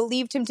we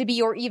believed him to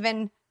be, or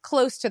even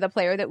close to the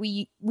player that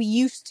we are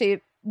used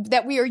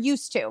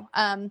to.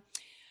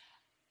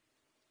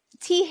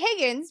 T.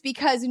 Higgins,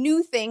 because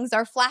new things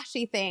are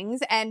flashy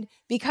things, and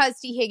because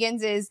T.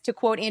 Higgins is, to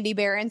quote Andy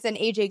Behrens, an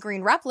AJ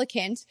Green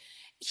replicant,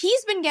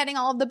 he's been getting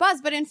all of the buzz.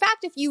 But in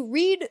fact, if you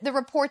read the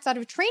reports out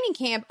of training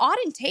camp,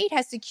 Auden Tate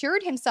has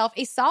secured himself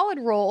a solid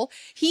role.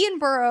 He and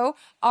Burrow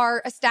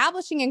are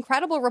establishing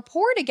incredible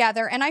rapport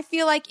together. And I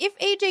feel like if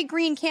AJ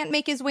Green can't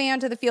make his way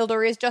onto the field,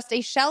 or is just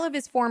a shell of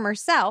his former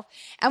self,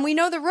 and we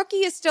know the rookie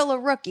is still a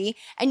rookie,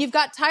 and you've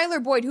got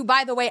Tyler Boyd, who,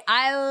 by the way,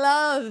 I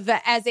love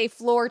as a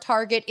floor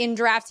target in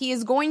drafts. He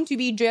is going to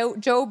be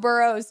Joe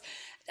Burrow's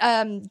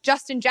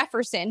Justin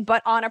Jefferson,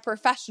 but on a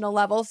professional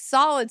level.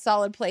 Solid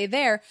play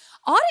there.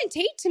 Auden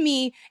Tate to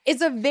me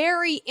is a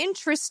very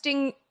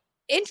interesting,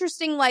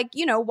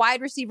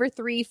 wide receiver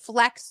 3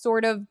 flex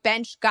sort of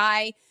bench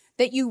guy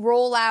that you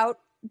roll out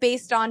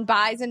based on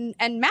buys and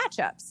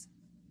matchups.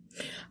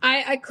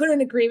 I couldn't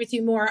agree with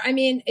you more. I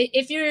mean,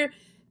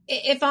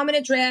 if I'm in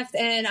a draft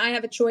and I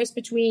have a choice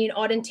between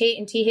Auden Tate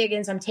and T.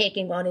 Higgins, I'm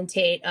taking Auden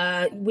Tate.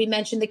 We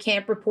mentioned the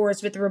camp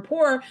reports with the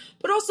rapport,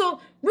 but also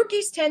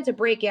rookies tend to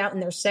break out in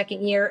their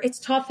second year. It's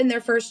tough in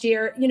their first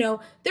year.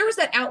 There was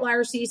that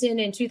outlier season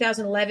in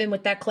 2011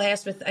 with that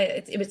class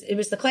it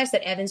was the class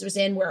that Evans was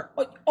in, where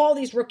all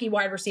these rookie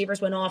wide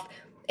receivers went off.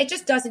 It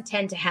just doesn't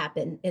tend to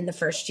happen in the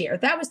first year.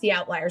 That was the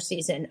outlier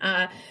season.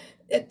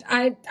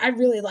 I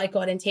really like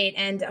Auden Tate,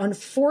 and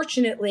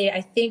unfortunately,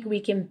 I think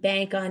we can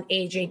bank on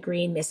AJ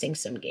Green missing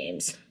some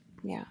games.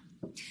 Yeah.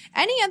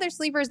 Any other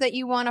sleepers that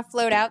you want to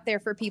float out there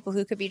for people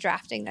who could be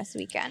drafting this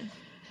weekend?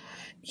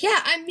 Yeah,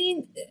 I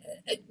mean,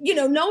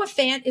 Noah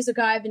Fant is a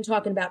guy I've been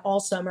talking about all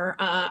summer.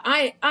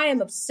 I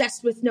am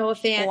obsessed with Noah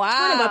Fant.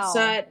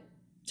 Wow.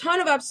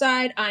 Ton of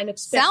upside. I'm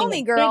expecting. Sell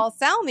me, girl.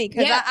 Sell me,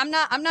 because I'm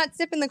not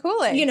sipping the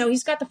Kool-Aid.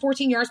 He's got the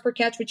 14 yards per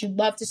catch, which you'd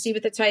love to see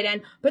with the tight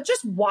end. But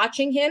just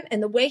watching him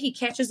and the way he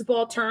catches the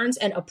ball, turns,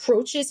 and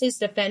approaches his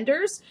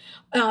defenders,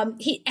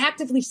 he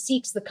actively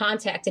seeks the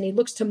contact and he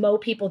looks to mow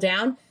people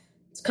down.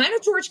 It's kind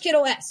of George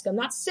Kittle-esque. I'm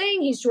not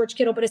saying he's George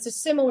Kittle, but it's a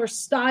similar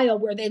style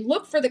where they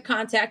look for the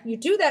contact. You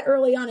do that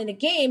early on in a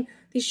game,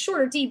 these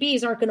shorter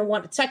DBs aren't going to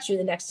want to touch you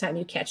the next time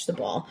you catch the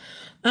ball.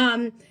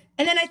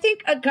 And then I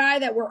think a guy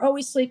that we're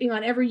always sleeping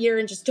on every year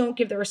and just don't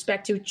give the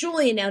respect to,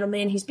 Julian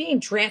Edelman. He's being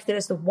drafted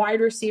as the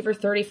wide receiver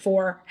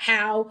 34.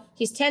 How?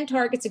 He's 10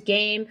 targets a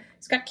game.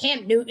 He's got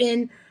Cam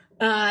Newton.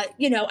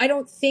 I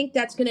don't think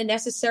that's going to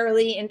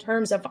necessarily, in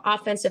terms of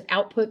offensive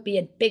output, be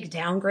a big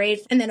downgrade.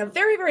 And then a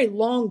very, very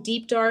long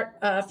deep dart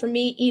for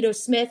me, Ito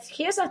Smith.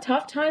 He has a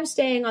tough time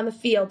staying on the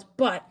field,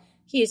 but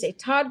he is a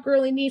Todd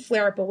Gurley knee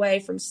flare-up away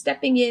from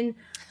stepping in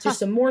to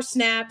some more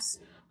snaps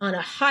on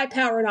a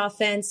high-powered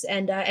offense,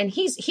 and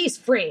he's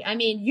free. I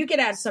mean, you get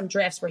out of some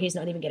drafts where he's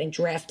not even getting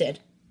drafted.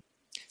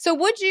 So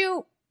would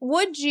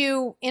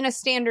you in a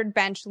standard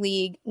bench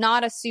league,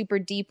 not a super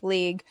deep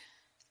league,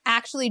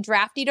 actually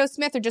draft Ito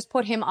Smith or just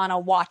put him on a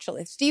watch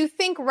list? Do you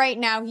think right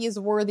now he is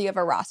worthy of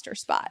a roster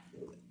spot?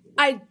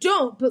 I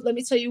don't, but let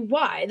me tell you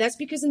why. That's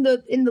because in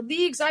the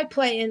leagues I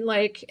play in,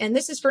 and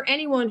this is for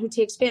anyone who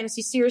takes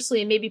fantasy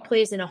seriously and maybe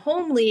plays in a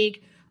home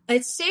league,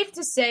 it's safe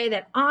to say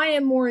that I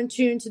am more in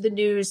tune to the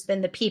news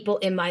than the people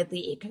in my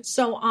league.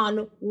 So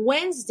on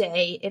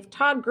Wednesday, if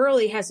Todd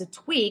Gurley has a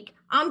tweak,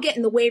 I'm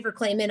getting the waiver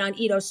claim in on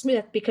Ito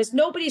Smith because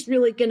nobody's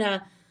really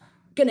gonna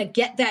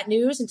get that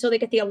news until they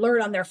get the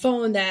alert on their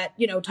phone that,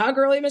 Todd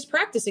Gurley missed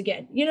practice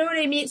again. You know what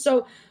I mean?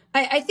 So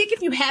I think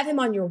if you have him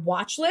on your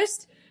watch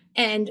list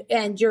and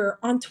you're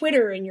on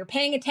Twitter and you're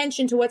paying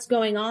attention to what's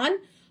going on,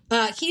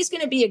 he's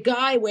going to be a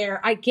guy where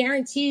I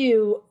guarantee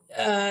you,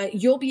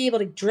 you'll be able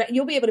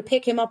to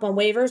pick him up on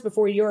waivers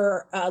before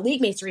your league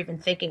mates are even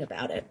thinking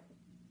about it.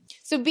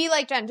 So be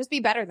like Jen, just be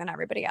better than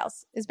everybody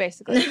else is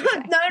basically what you're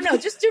saying. No,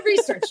 just do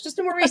research, just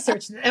do more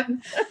research than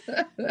them.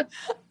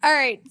 All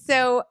right.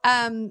 So,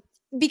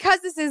 because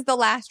this is the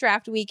last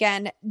draft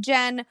weekend,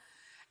 Jen,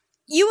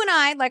 you and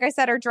I, like I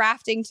said, are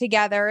drafting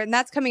together, and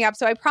that's coming up.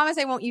 So I promise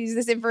I won't use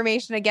this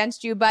information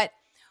against you, but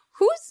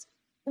who's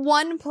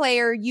one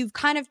player you've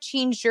kind of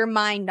changed your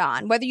mind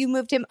on, whether you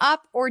moved him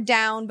up or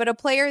down, but a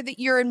player that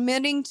you're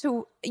willing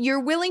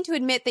to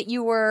admit that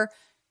you were,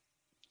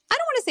 I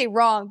don't want to say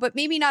wrong, but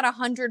maybe not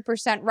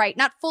 100% right,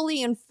 not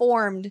fully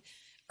informed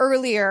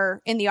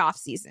earlier in the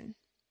offseason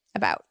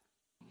about?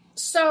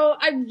 So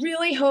I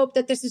really hope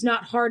that this is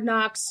not Hard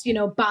Knocks,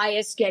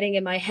 bias getting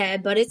in my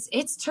head, but it's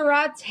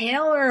Tyrod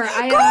Taylor.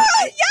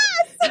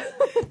 Yes!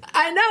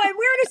 I know, I'm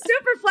wearing a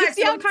super flex.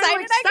 So I'm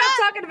kind of stop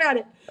talking about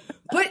it.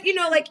 But,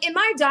 in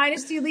my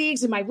dynasty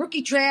leagues, in my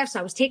rookie drafts,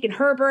 I was taking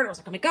Herbert. I was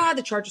like, oh my God,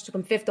 the Chargers took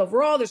him 5th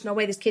overall. There's no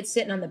way this kid's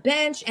sitting on the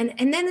bench. And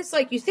then it's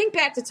like, you think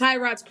back to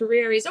Tyrod's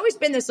career. He's always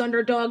been this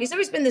underdog. He's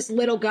always been this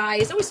little guy.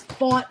 He's always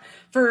fought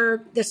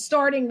for the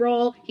starting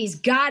role. He's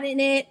gotten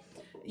it.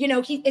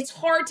 It's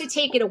hard to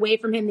take it away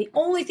from him. The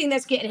only thing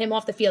that's getting him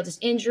off the field is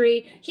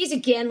injury. He's,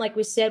 again, like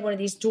we said, one of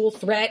these dual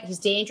threat. He's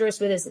dangerous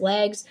with his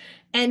legs.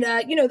 And,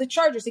 the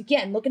Chargers,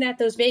 again, looking at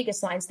those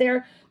Vegas lines,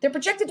 they're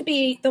projected to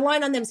be, the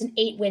line on them is an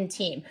 8-win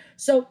team.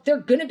 So they're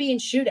going to be in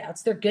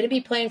shootouts. They're going to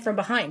be playing from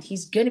behind.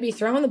 He's going to be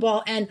throwing the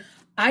ball. And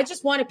I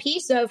just want a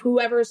piece of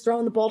whoever is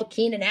throwing the ball to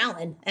Keenan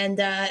Allen.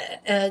 And,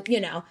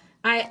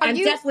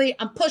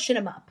 I'm pushing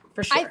him up.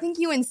 For sure. I think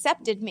you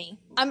incepted me.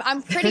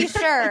 I'm pretty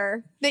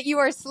sure that you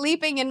are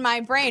sleeping in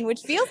my brain,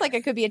 which feels like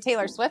it could be a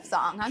Taylor Swift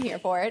song. I'm here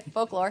for it.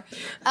 Folklore.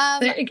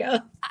 There you go.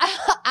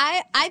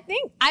 I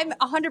think I'm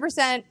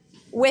 100%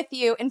 with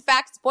you. In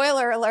fact,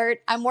 spoiler alert,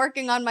 I'm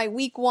working on my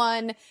week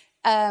 1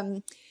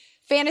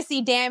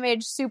 fantasy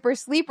damage super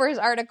sleepers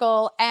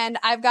article, and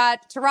I've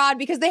got Tyrod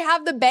because they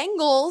have the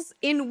Bengals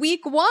in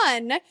week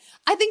 1.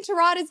 I think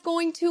Tyrod is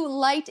going to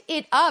light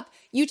it up.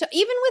 Even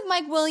with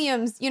Mike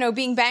Williams,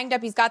 being banged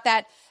up, he's got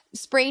that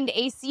sprained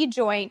AC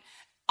joint.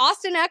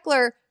 Austin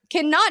Eckler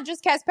can not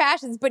just catch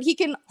passes, but he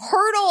can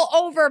hurtle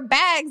over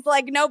bags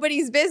like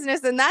nobody's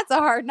business, and that's a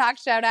Hard Knock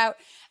shout out.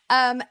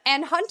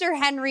 And Hunter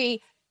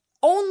Henry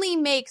only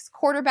makes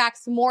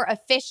quarterbacks more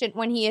efficient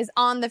when he is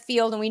on the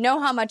field, and we know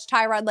how much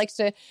Tyrod likes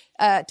to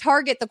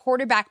target the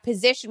quarterback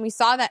position. We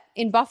saw that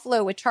in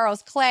Buffalo with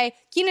Charles Clay.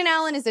 Keenan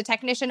Allen is a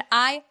technician.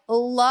 I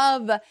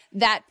love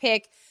that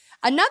pick.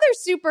 Another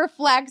super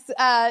flex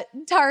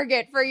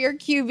target for your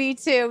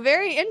QB2.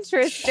 Very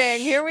interesting.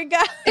 Here we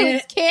go.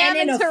 Cam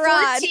and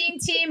Tyrod.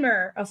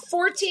 A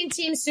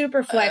 14-team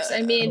super flex.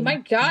 I mean, my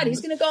God,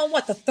 he's going to go in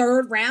the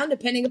 3rd round,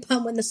 depending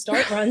upon when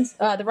the run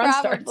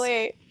starts.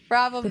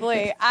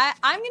 Probably.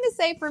 I'm going to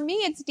say for me,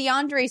 it's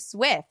DeAndre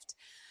Swift.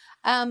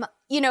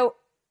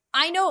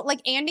 I know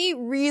Andy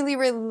really,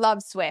 really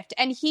loves Swift,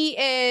 and he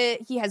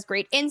has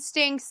great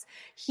instincts.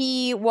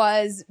 He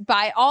was,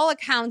 by all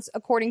accounts,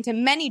 according to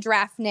many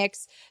draft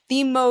nicks,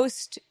 the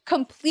most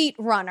complete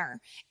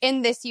runner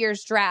in this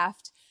year's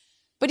draft.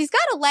 But he's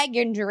got a leg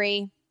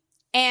injury,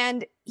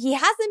 and he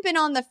hasn't been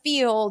on the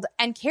field,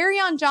 and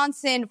Kerryon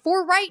Johnson,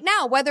 for right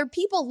now, whether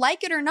people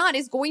like it or not,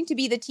 is going to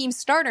be the team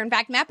starter. In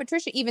fact, Matt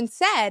Patricia even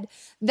said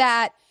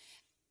that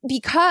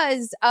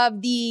because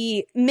of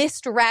the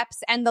missed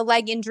reps and the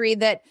leg injury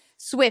that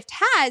Swift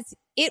has,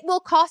 it will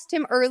cost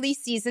him early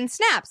season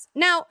snaps.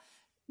 Now,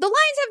 the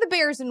Lions have the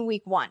Bears in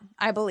week 1,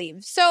 I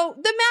believe. So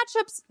the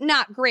matchup's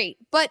not great,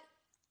 but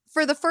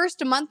for the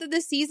first month of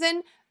the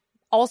season,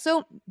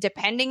 Also,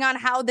 depending on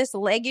how this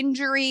leg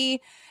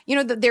injury,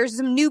 there's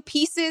some new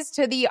pieces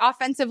to the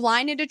offensive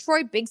line in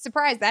Detroit. Big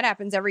surprise. That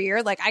happens every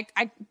year. Like,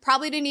 I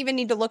probably didn't even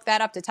need to look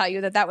that up to tell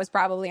you that was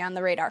probably on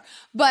the radar.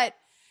 But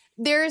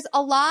there's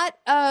a lot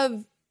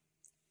of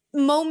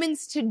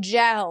moments to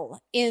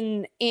gel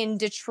in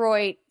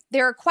Detroit.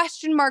 There are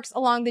question marks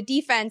along the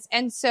defense.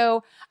 And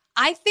so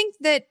I think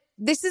that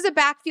this is a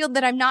backfield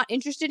that I'm not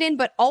interested in,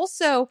 but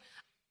also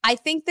I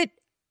think that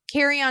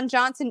Kerryon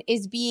Johnson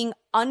is being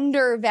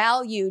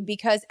undervalued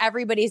because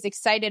everybody's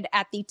excited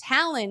at the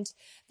talent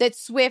that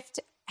Swift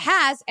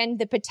has and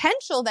the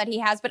potential that he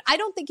has, but I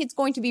don't think it's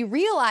going to be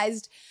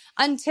realized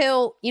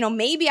until,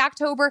 maybe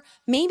October,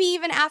 maybe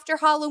even after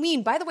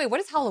Halloween. By the way, what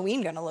is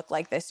Halloween going to look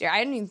like this year? I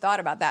hadn't even thought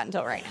about that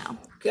until right now.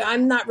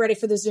 I'm not ready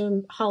for the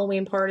Zoom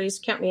Halloween parties.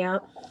 Count me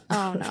out.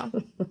 Oh, no.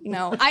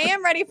 No, I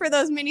am ready for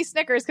those mini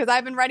Snickers because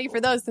I've been ready for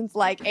those since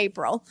like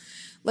April.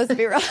 Let's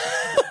be real.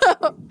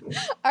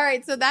 All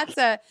right. So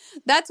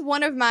that's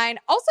one of mine.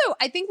 Also,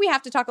 I think we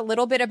have to talk a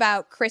little bit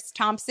about Chris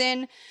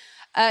Thompson,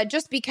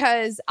 just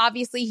because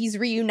obviously he's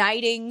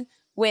reuniting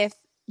with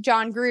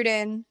Jon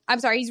Gruden. I'm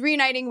sorry, he's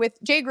reuniting with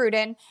Jay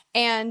Gruden,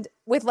 and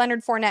with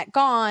Leonard Fournette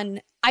gone,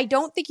 I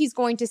don't think he's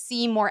going to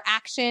see more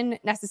action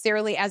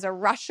necessarily as a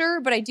rusher,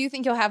 but I do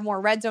think he'll have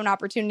more red zone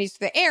opportunities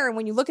for the air. And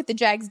when you look at the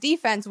Jags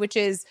defense, which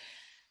is,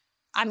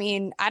 I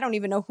don't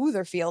even know who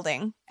they're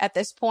fielding at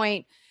this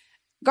point.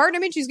 Gardner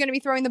Minshew is going to be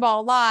throwing the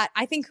ball a lot.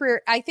 I think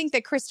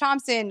that Chris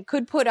Thompson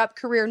could put up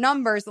career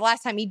numbers the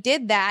last time he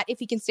did that, if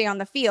he can stay on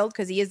the field,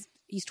 because he's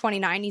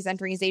 29. He's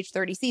entering his age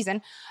 30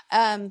 season.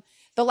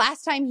 The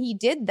last time he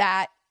did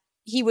that,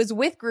 he was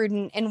with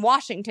Gruden in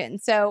Washington.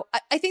 So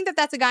I think that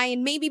that's a guy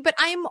in maybe, but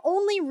I am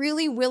only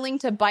really willing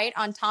to bite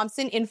on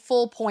Thompson in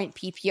full point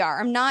PPR.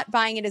 I'm not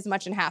buying it as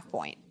much in half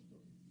point.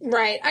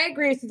 Right. I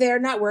agree with you there.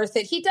 Not worth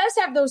it. He does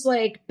have those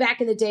like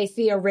back in the day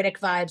Theo Riddick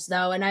vibes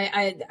though. And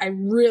I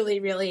really,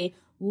 really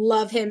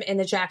love him in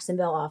the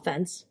Jacksonville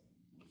offense.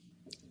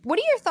 What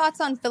are your thoughts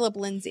on Phillip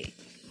Lindsay?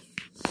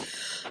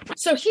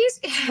 So he's,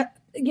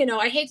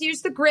 I hate to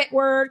use the grit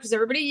word because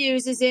everybody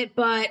uses it,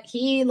 but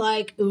he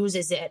like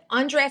oozes it.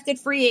 Undrafted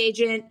free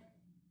agent,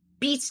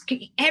 beats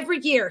every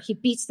year. He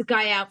beats the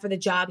guy out for the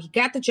job. He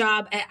got the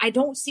job. I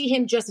don't see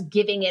him just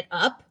giving it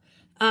up.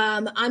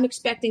 I'm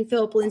expecting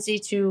Phillip Lindsay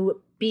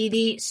to be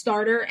the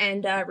starter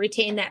and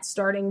retain that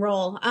starting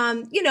role. Are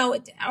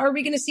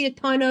we going to see a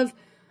ton of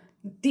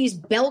these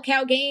bell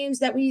cow games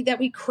that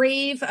we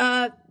crave?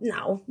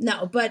 No.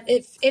 But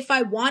if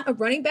I want a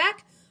running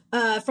back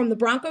from the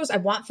Broncos, I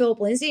want Phillip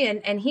Lindsay,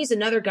 and he's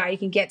another guy you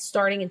can get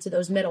starting into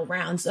those middle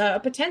rounds. A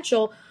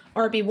potential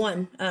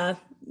RB1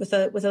 with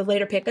a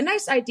later pick, a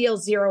nice ideal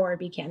 0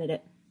 RB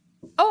candidate.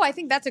 Oh, I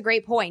think that's a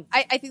great point.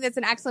 I think that's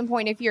an excellent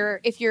point if you're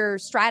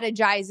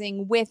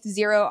strategizing with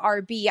 0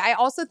 RB. I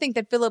also think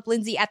that Phillip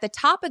Lindsay at the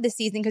top of the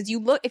season, because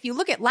if you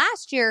look at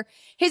last year,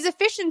 his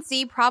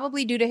efficiency,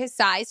 probably due to his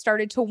size,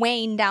 started to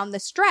wane down the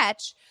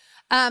stretch.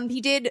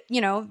 He did,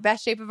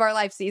 best shape of our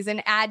life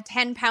season, add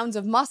 10 pounds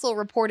of muscle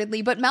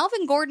reportedly, but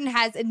Melvin Gordon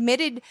has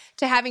admitted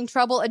to having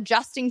trouble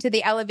adjusting to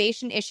the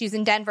elevation issues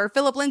in Denver.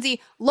 Phillip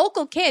Lindsay,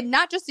 local kid,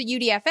 not just a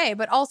UDFA,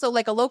 but also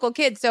like a local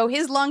kid. So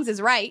his lungs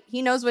is right.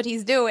 He knows what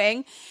he's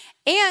doing.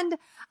 And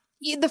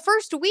the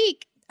first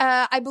week,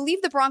 I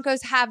believe the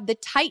Broncos have the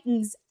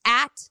Titans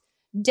at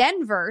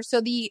Denver.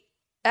 So the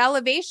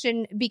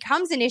elevation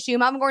becomes an issue.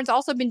 Melvin Gordon's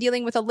also been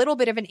dealing with a little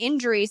bit of an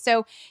injury,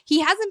 so he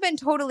hasn't been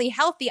totally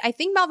healthy. I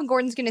think Melvin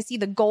Gordon's going to see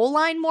the goal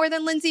line more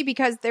than Lindsay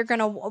because they're going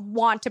to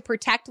want to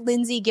protect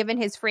Lindsay given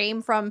his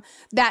frame from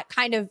that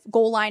kind of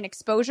goal line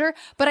exposure.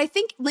 But I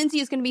think Lindsay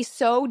is going to be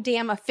so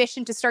damn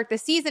efficient to start the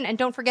season. And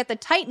don't forget the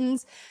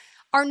Titans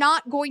are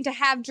not going to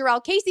have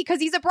Jurrell Casey because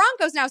he's a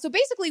Broncos now. So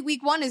basically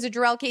week 1 is a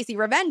Jurrell Casey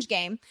revenge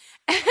game.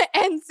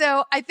 And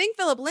so I think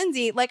Phillip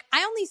Lindsay,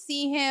 I only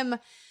see him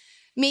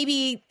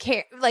maybe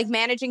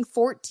managing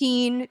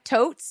 14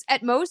 totes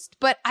at most,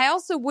 but I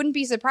also wouldn't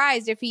be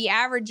surprised if he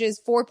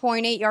averages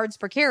 4.8 yards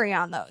per carry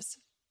on those.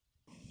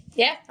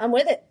 Yeah, I'm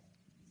with it.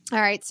 All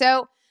right.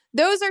 So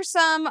those are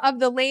some of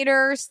the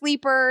later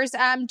sleepers.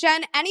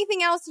 Jen,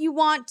 anything else you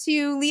want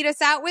to lead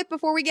us out with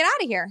before we get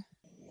out of here?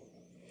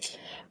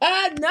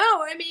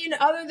 No,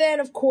 other than,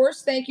 of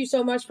course, thank you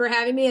so much for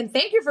having me, and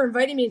thank you for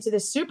inviting me into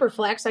this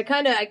Superflex. I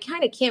kind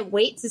of can't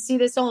wait to see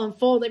this all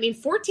unfold.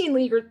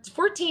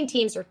 14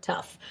 teams are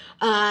tough,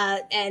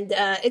 and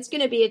it's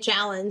going to be a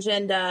challenge.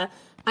 And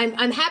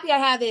I'm happy I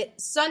have it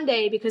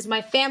Sunday because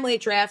my family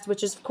draft,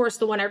 which is of course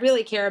the one I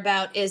really care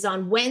about, is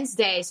on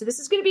Wednesday. So this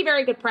is going to be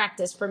very good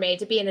practice for me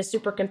to be in a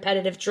super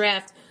competitive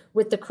draft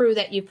with the crew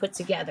that you put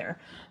together.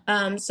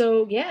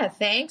 So yeah,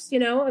 thanks.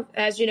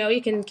 As you know,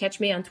 you can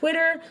catch me on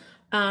Twitter.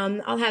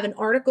 I'll have an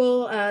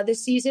article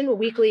this season, a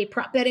weekly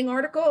prop betting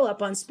article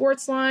up on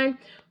Sportsline.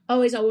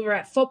 Always over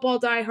at Football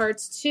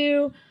Diehards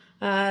too.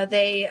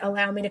 They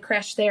allow me to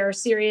crash their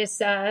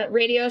Sirius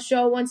radio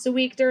show once a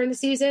week during the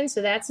season,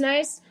 so that's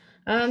nice.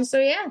 So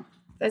yeah,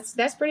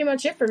 that's pretty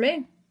much it for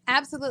me.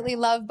 Absolutely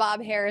love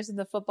Bob Harris and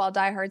the Football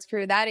Diehards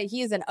crew.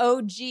 He is an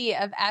OG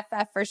of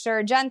FF for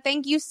sure. Jen,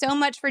 thank you so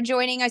much for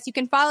joining us. You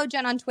can follow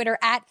Jen on Twitter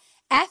at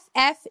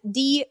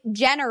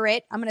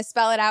FFDgenerate. I'm going to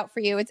spell it out for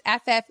you. It's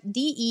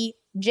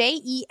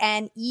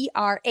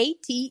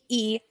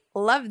FFDEJENERATE.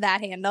 Love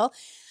that handle.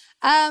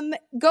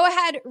 Go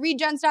ahead, read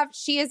Jen's stuff.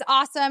 She is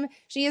awesome.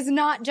 She is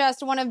not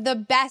just one of the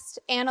best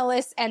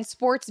analysts and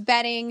sports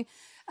betting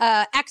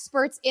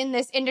experts in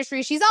this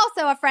industry. She's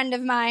also a friend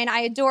of mine. I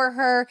adore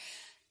her.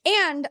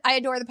 And I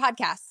adore the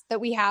podcasts that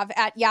we have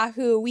at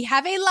Yahoo. We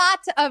have a lot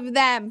of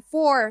them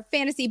for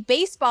fantasy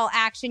baseball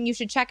action. You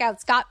should check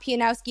out Scott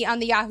Pianowski on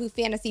the Yahoo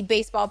Fantasy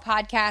Baseball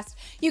podcast.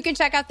 You can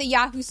check out the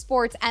Yahoo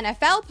Sports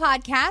NFL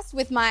podcast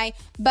with my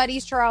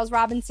buddies Charles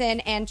Robinson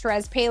and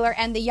Therese Paylor,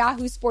 and the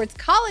Yahoo Sports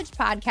College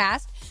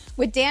podcast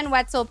with Dan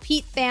Wetzel,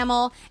 Pete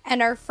Thamel,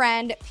 and our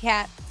friend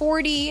Pat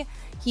Forty.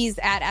 He's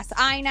at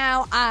SI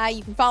now.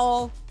 You can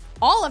follow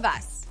all of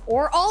us,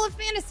 or all of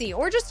fantasy,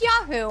 or just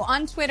Yahoo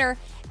on Twitter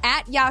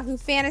at Yahoo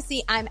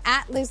Fantasy. I'm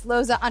at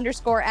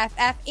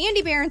LizLoza_FF.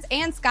 Andy Behrens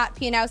and Scott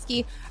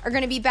Pianowski are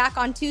going to be back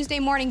on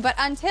Tuesday morning. But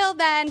until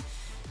then,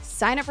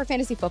 sign up for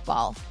fantasy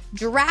football.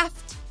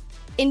 Draft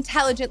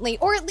intelligently,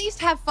 or at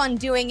least have fun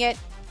doing it.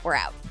 We're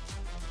out.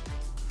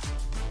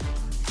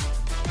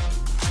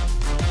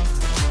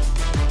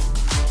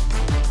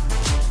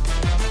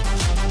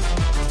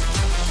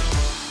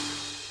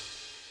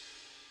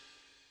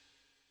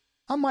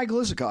 I'm Michael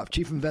Isikoff,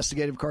 Chief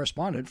Investigative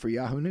Correspondent for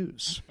Yahoo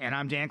News. And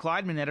I'm Dan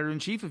Kleidman,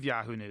 Editor-in-Chief of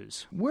Yahoo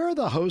News. We're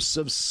the hosts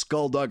of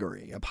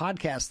Skullduggery, a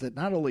podcast that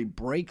not only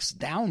breaks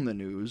down the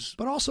news,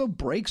 but also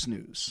breaks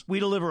news.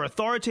 We deliver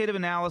authoritative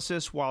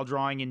analysis while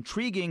drawing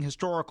intriguing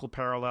historical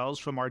parallels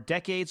from our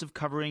decades of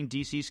covering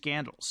DC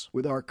scandals.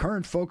 With our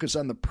current focus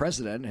on the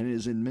president and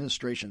his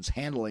administration's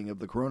handling of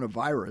the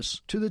coronavirus,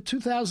 to the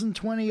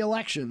 2020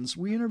 elections,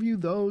 we interview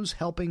those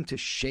helping to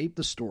shape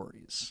the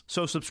stories.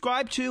 So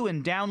subscribe to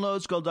and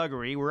download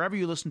Skullduggery wherever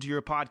you listen to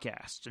your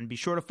podcasts, and be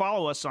sure to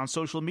follow us on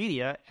social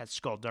media at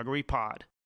Skullduggery Pod.